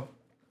know.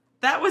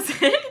 That was it?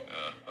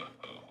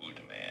 Who's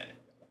the man?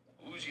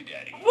 Who's your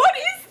daddy? What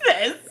is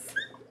this?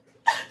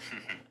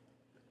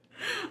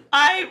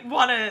 I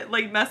want to,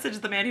 like, message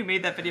the man who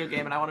made that video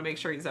game, and I want to make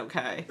sure he's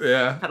okay.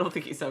 Yeah. I don't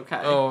think he's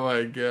okay. Oh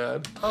my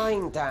god.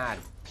 Fine, Dad.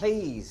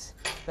 Please.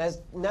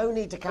 There's no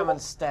need to come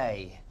and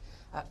stay.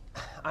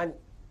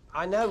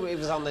 I know it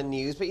was on the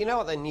news, but you know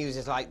what the news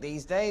is like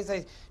these days.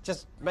 They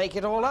just make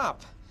it all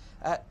up.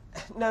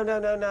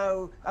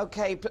 No.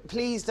 Okay,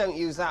 please don't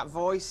use that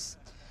voice.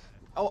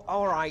 Oh,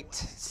 all right.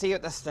 See you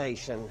at the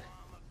station.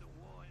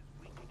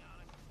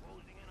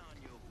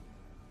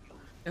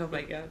 Oh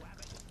my god.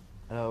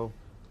 Oh,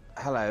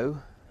 hello.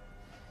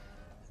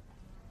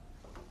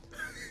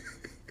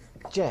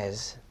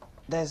 Jez,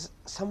 there's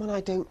someone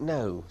I don't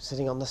know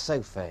sitting on the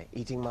sofa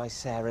eating my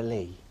Sara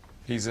Lee.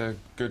 He's a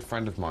good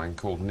friend of mine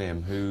called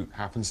Nim who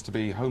happens to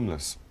be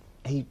homeless.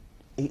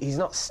 He's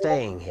not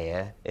staying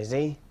here, is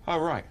he? Oh,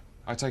 right.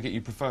 I take it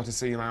you prefer to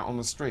see him out on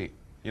the street.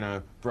 You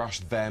know, brush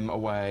them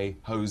away,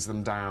 hose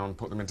them down,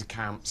 put them into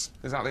camps.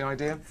 Is that the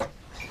idea?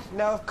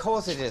 No, of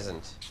course it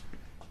isn't.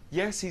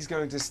 Yes, he's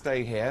going to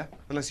stay here,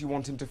 unless you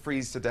want him to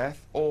freeze to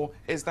death, or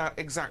is that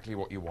exactly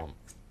what you want?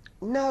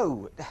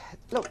 No.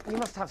 Look, you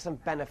must have some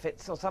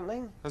benefits or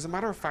something. As a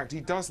matter of fact, he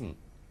doesn't.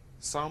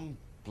 Some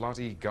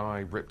bloody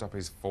guy ripped up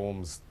his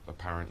forms,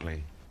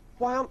 apparently.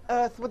 Why on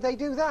earth would they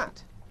do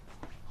that?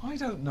 I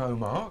don't know,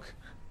 Mark.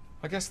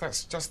 I guess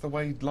that's just the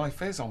way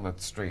life is on the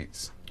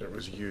streets. It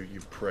was you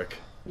prick.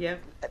 Yeah.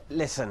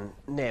 Listen,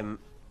 Nim,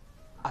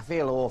 I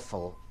feel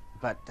awful,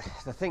 but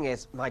the thing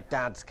is, my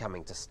dad's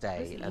coming to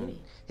stay, and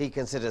he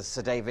considers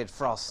Sir David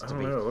Frost to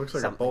be looks like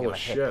a something bowl of a of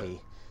shit. hippie.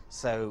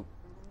 So,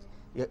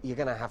 you're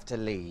going to have to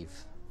leave.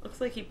 Looks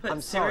like he put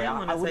I'm sorry,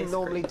 cereal on I his wouldn't ice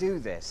normally cream. do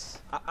this.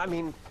 I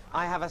mean,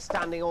 I have a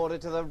standing order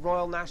to the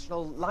Royal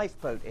National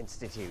Lifeboat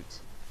Institute.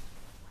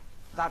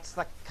 That's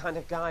the kind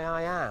of guy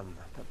I am.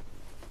 But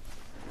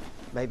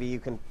maybe you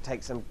can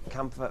take some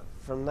comfort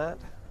from that?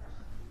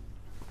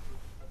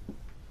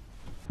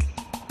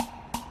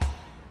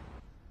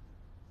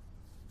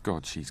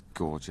 God, she's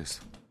gorgeous.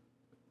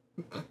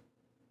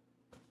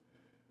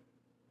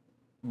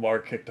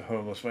 Mark kicked a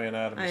homeless man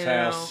out of his I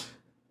know. house.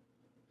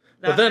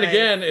 That But then face.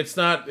 again, it's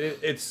not.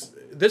 It's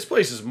this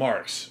place is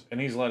Mark's, and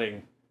he's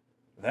letting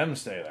them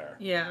stay there.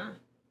 Yeah.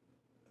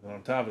 And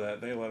on top of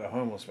that, they let a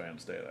homeless man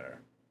stay there.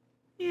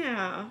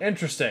 Yeah.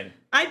 Interesting.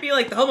 I'd be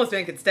like, the homeless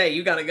man can stay.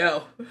 You gotta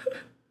go.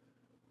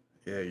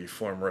 Yeah, you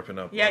form ripping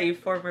up. Yeah, you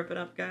form ripping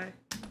up guy.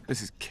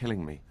 This is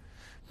killing me.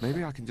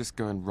 Maybe I can just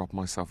go and rob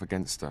myself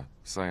against her.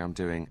 Say I'm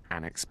doing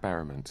an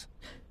experiment.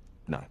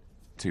 No,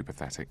 too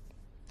pathetic.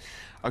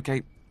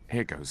 Okay,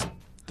 here goes.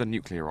 The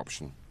nuclear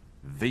option.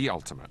 The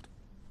ultimate.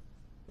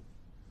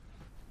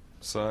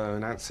 So,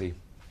 Nancy,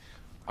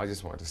 I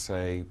just wanted to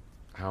say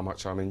how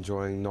much I'm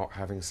enjoying not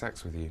having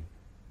sex with you.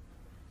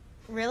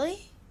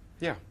 Really?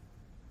 Yeah.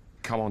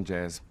 Come on,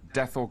 Jez.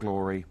 Death or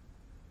glory.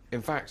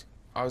 In fact,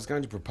 I was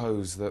going to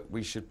propose that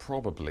we should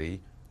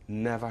probably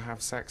never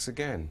have sex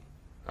again.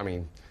 I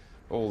mean,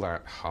 all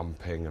that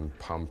humping and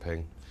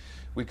pumping.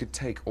 We could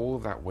take all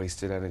of that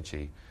wasted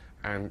energy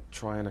and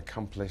try and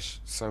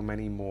accomplish so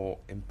many more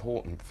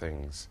important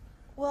things.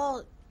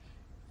 Well,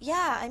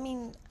 yeah, I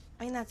mean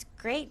that's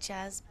great,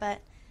 Jez,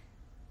 but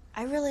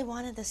I really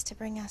wanted this to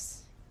bring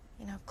us,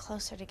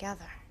 closer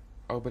together.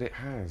 Oh, but it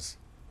has.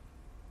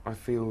 I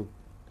feel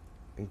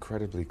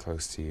incredibly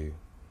close to you,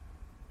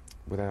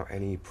 without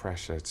any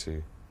pressure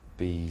to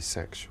be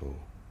sexual.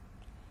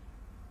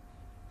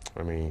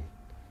 I mean,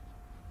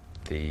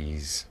 they're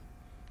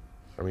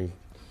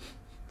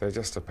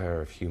just a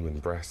pair of human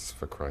breasts,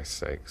 for Christ's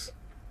sakes.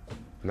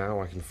 Now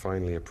I can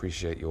finally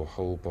appreciate your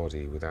whole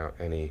body without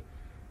any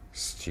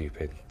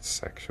stupid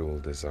sexual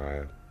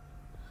desire.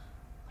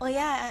 Well,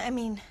 yeah,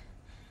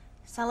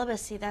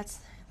 celibacy, that's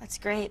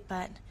great,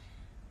 but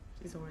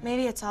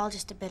maybe it's all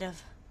just a bit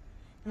of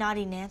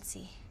naughty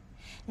Nancy.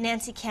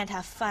 Nancy can't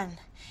have fun.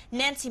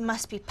 Nancy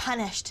must be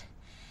punished.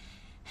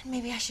 And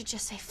maybe I should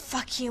just say,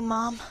 fuck you,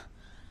 Mom.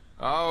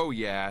 Oh,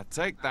 yeah.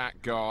 Take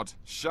that, God.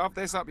 Shove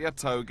this up your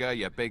toga,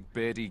 you big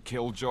beardy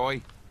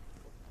killjoy.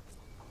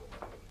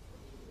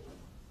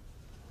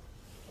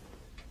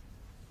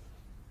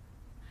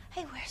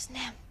 Hey, where's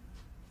Nim?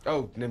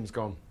 Oh, Nim's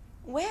gone.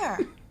 Where?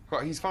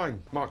 Well, he's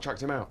fine. Mark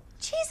chucked him out.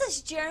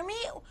 Jesus, Jeremy.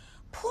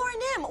 Poor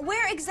Nim.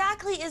 Where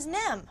exactly is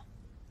Nim?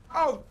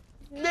 Oh,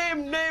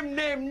 Nim.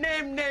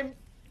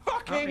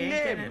 Fucking Nim.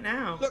 Nim. It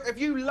now. Look, if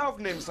you love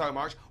Nim so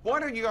much, why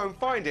don't you go and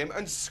find him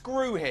and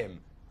screw him?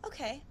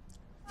 Okay,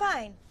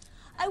 fine.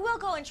 I will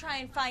go and try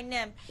and find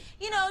Nim.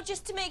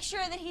 Just to make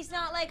sure that he's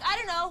not like, I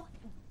don't know,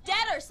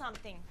 dead or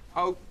something.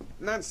 Oh,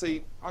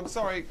 Nancy, I'm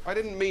sorry. I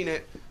didn't mean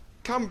it.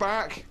 Come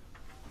back.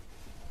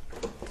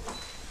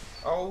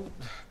 Oh,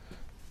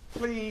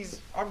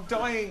 please. I'm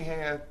dying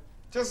here.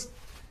 Just,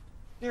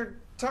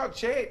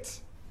 touch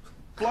it.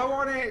 Blow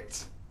on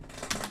it.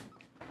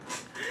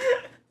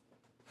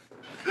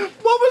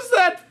 What was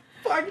that?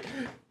 Fuck.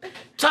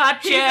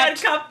 Touch it.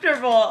 He's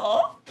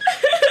uncomfortable.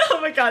 Oh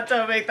my God!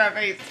 Don't make that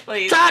face,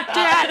 please. Touch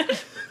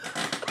it.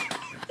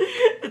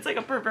 It's like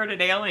a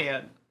perverted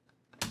alien.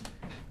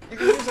 You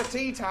can use a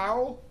tea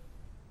towel.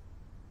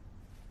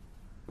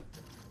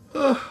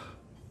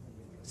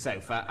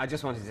 Sofa, I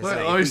just wanted to Wait,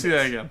 say... let me see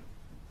that again.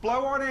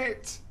 Blow on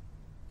it.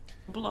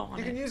 Blow on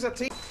You it. can use a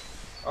tea...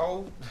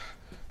 Oh,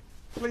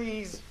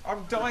 please.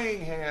 I'm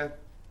dying here.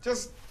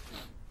 Just,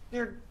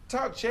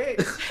 touch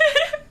it.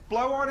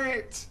 Blow on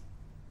it.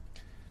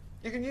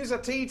 You can use a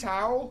tea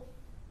towel.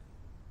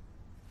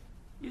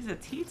 Use a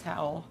tea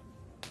towel.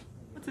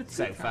 What's a tea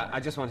Sofa, towel? I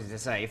just wanted to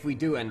say, if we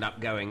do end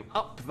up going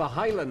up the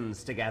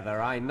Highlands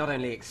together, I not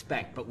only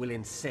expect, but will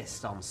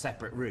insist on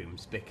separate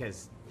rooms,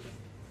 because...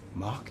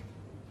 Mark?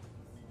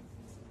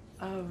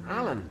 Oh, no.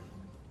 Alan.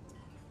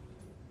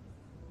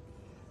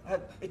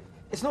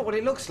 It's not what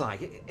it looks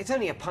like. It's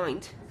only a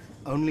pint.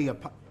 Only a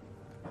pint?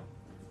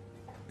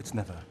 It's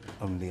never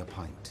only a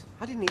pint.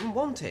 I didn't even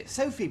want it.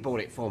 Sophie bought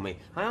it for me.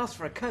 I asked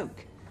for a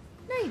Coke.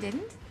 No, you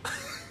didn't.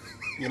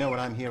 You know what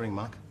I'm hearing,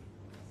 Mark?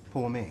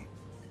 Pour me.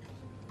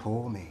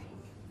 Pour me.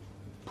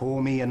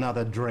 Pour me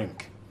another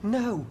drink.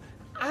 No,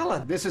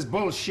 Alan. This is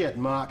bullshit,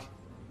 Mark.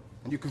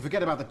 And you can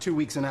forget about the 2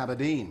 weeks in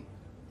Aberdeen.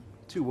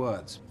 2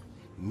 words.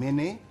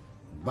 Mini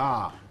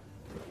bar.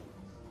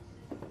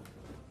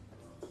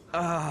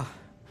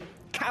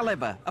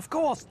 Caliber. Of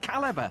course,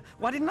 Caliber.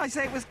 Why didn't I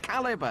say it was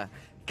Caliber?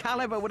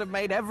 Caliber would have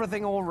made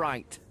everything all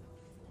right.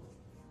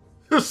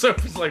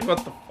 Sophie's like,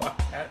 what the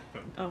fuck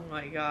happened? Oh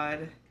my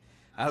God.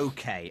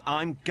 Okay,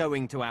 I'm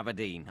going to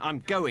Aberdeen. I'm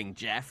going,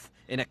 Jeff,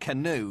 in a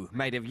canoe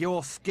made of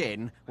your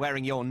skin,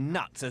 wearing your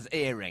nuts as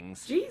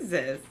earrings.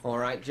 Jesus. All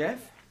right,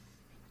 Jeff?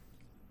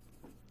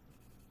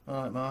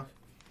 All right, Mark.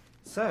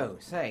 So,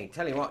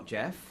 tell you what,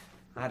 Jeff.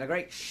 I had a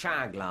great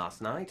shag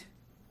last night.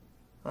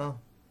 Oh,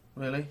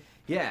 really?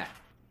 Yeah,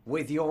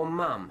 with your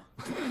mum.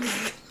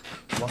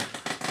 What?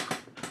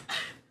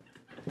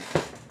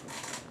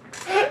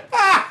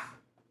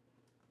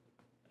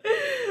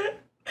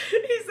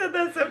 He said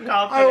that so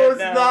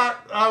confident.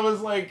 I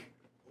was like,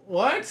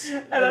 what?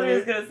 I thought he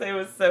was going to say it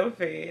was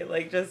Sophie,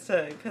 like just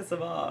to piss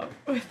him off.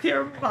 With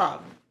your mom.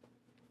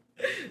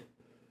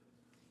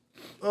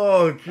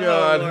 Oh,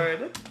 God. Oh,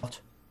 Lord. What?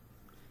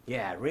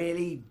 Yeah,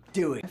 really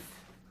do it.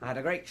 I had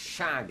a great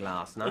shag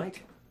last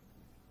night.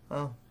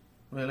 Oh,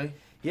 really?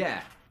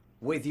 Yeah,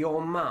 with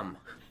your mum.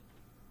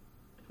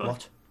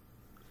 What?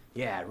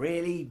 Yeah,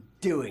 really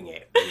doing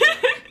it.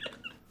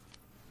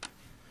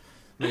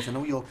 Mate, I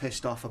know you're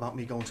pissed off about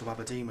me going to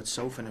Aberdeen with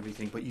Soph and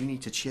everything, but you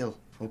need to chill,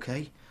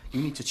 okay?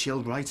 You need to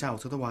chill right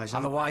out, otherwise...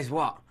 Otherwise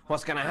what?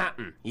 What's gonna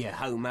happen, you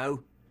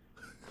homo?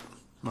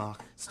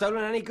 Mark.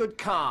 Stolen any good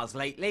cars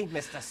lately,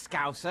 Mr.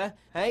 Scouser?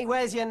 Hey,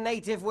 where's your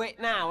native wit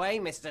now, eh,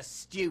 Mr.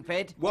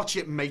 Stupid? Watch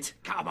it, mate.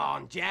 Come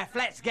on, Jeff,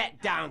 let's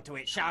get down to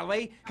it, shall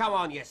we? Come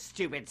on, you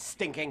stupid,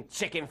 stinking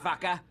chicken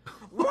fucker.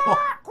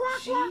 Quack, quack,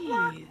 quack,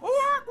 quack,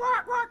 quack,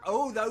 quack, quack.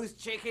 Oh, those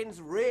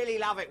chickens really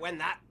love it when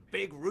that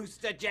big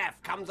rooster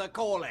Jeff comes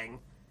a-calling.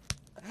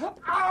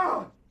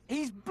 Oh,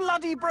 he's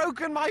bloody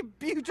broken my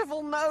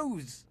beautiful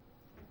nose.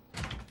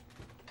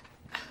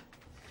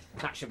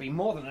 That should be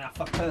more than enough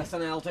for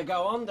personnel to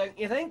go on, don't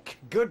you think?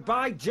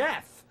 Goodbye,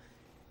 Jeff.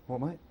 What,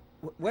 mate?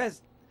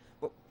 Where's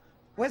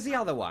the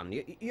other one?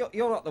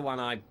 You're not the one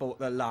I bought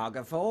the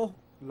lager for.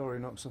 Laurie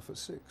knocks off at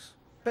 6.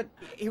 But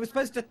he was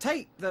supposed to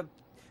tape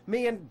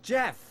me and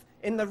Jeff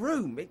in the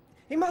room.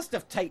 He must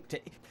have taped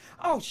it.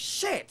 Oh,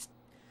 shit!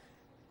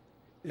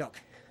 Look,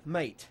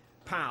 mate,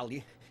 pal,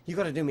 you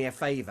got to do me a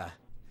favour.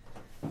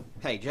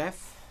 Hey,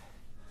 Jeff.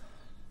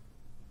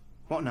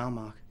 What now,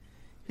 Mark?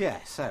 Yeah,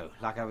 so,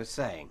 like I was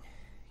saying,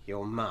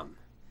 your mum.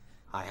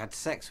 I had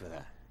sex with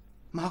her.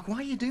 Mark, why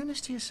are you doing this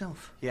to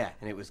yourself? Yeah,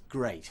 and it was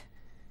great.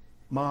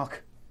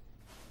 Mark,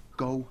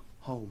 go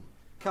home.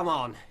 Come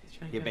on,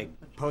 you big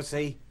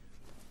pussy.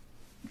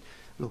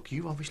 Look,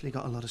 you've obviously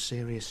got a lot of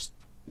serious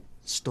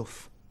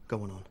stuff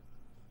going on.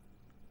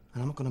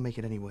 And I'm not going to make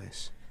it any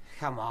worse.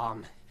 Come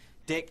on.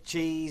 Dick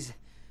cheese,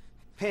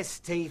 piss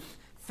teeth,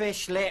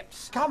 fish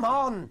lips. Come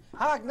on,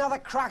 have another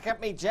crack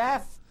at me,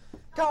 Jeff.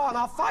 Go on,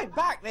 I'll fight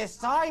back this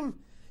time.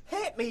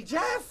 Hit me,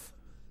 Jeff.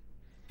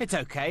 It's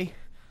okay.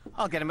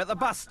 I'll get him at the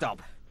bus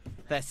stop.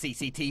 There's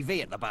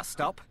CCTV at the bus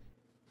stop.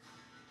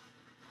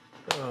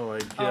 Oh my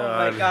god.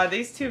 Oh my god,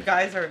 these two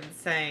guys are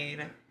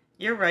insane.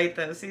 You're right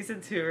though,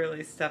 season 2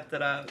 really stepped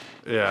it up.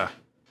 Yeah.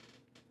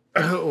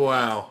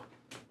 Wow.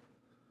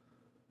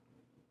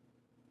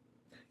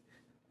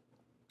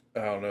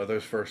 I don't know,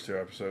 those first 2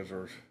 episodes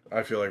were,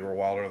 I feel like, were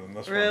wilder than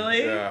this one.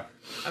 Really? Yeah.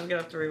 I'm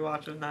gonna have to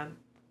rewatch them then.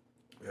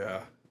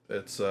 Yeah.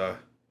 It's,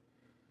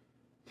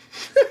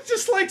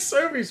 just like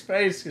Sophie's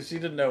face, because she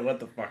didn't know what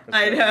the fuck was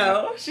I going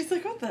know. on. She's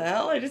like, what the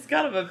hell? I just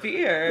got him a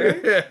beer.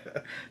 Yeah.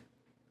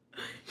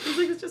 He's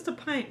like, it's just a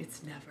pint.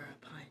 It's never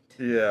a pint.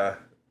 Yeah.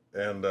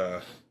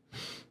 And,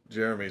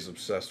 Jeremy's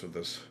obsessed with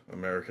this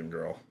American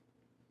girl.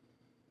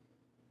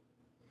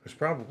 Who's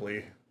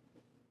probably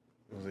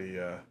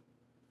the,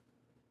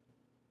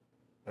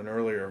 an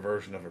earlier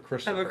version of a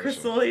crystal person.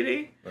 Crystal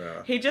lady?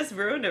 Yeah. He just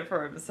ruined it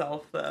for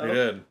himself, though. He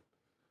did.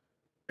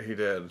 He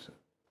did.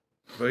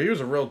 But he was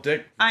a real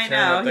dick. I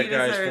tearing know, up that he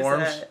guy's deserves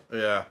forms. it.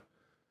 Yeah.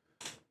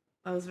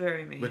 That was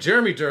very mean. But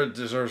Jeremy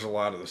deserves a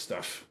lot of the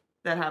stuff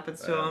That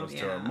happens to him.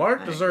 Yeah.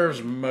 Mark I deserves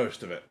agree.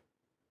 most of it.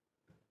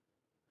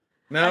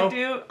 No?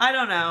 I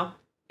don't know.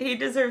 He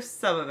deserves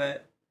some of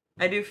it.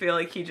 I do feel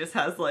like he just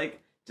has,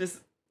 like, just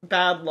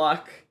bad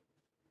luck.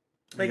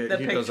 Like, the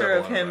he does picture have a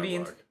of lot him bad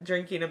being luck.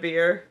 drinking a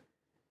beer.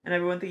 And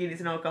everyone thinking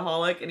he's an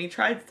alcoholic. And he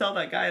tried to tell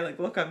that guy, like,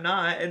 look, I'm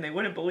not. And they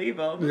wouldn't believe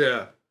him.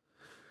 Yeah.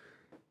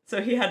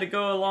 So he had to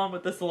go along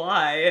with this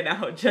lie. And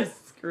now it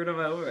just screwed him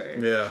over.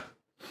 Yeah.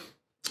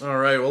 All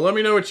right. Well, let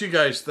me know what you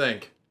guys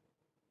think.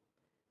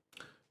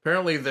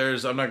 Apparently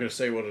there's, I'm not going to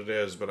say what it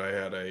is, but I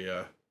had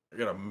I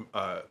got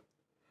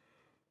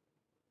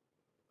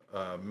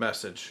a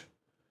message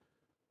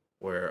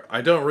where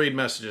I don't read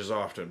messages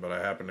often, but I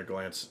happened to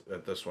glance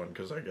at this one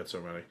because I get so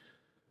many.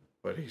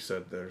 But he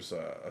said there's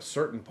a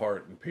certain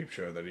part in Peep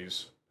Show that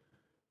he's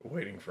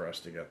waiting for us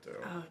to get to.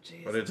 Oh,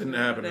 jeez. But it didn't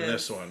happen in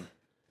this one.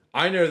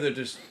 I know that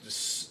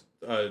just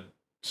a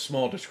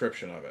small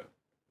description of it.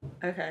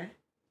 Okay.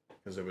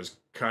 Because it was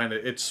kind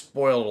of, it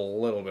spoiled a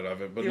little bit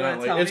of it, but You not wanna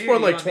like, tell it me, or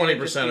spoiled you like want me to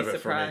 20% just of be it for me.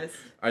 surprised?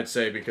 I'd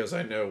say because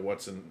I know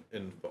what's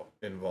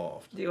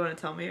involved. Do you want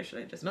to tell me or should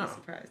I just be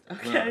surprised? No,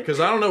 Okay. because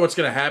I don't know what's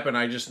going to happen.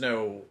 I just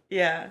know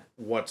Yeah.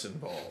 what's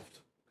involved.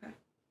 Okay.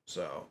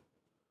 So,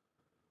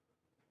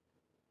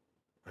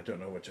 I don't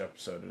know which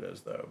episode it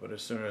is though, but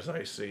as soon as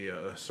I see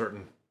a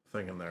certain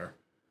thing in there,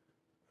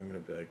 I'm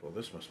going to be like, well,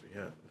 this must be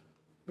it.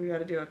 We got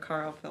to do a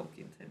Carl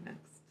Pilkington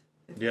next.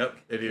 Yep,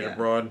 Idiot Yeah.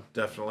 Abroad,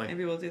 definitely.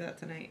 Maybe we'll do that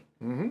tonight.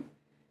 Mm-hmm.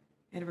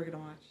 And we're going to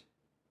watch.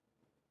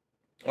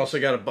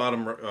 Also got a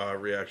bottom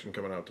reaction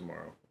coming out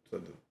tomorrow.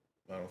 So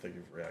I don't think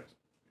you've reacted.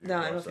 No,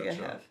 I don't think I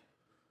have.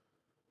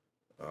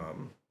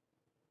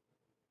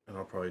 And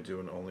I'll probably do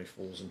an Only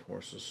Fools and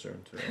Horses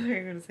soon too.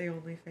 You're going to say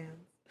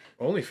OnlyFans.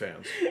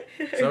 OnlyFans?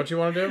 Is that what you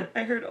want to do?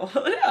 I heard all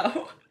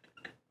no.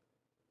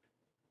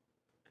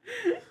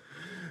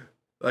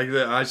 Like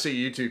I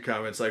see YouTube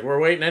comments like, we're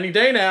waiting any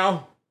day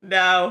now.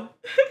 No.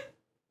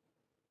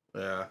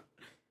 Yeah.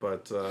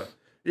 But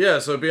yeah,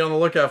 so be on the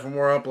lookout for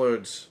more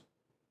uploads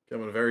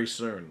coming very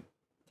soon.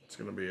 It's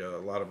going to be a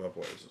lot of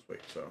uploads this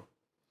week. So,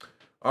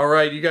 all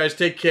right, you guys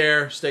take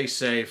care. Stay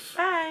safe.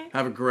 Bye.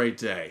 Have a great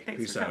day.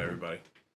 Thanks Peace for out, coming. everybody.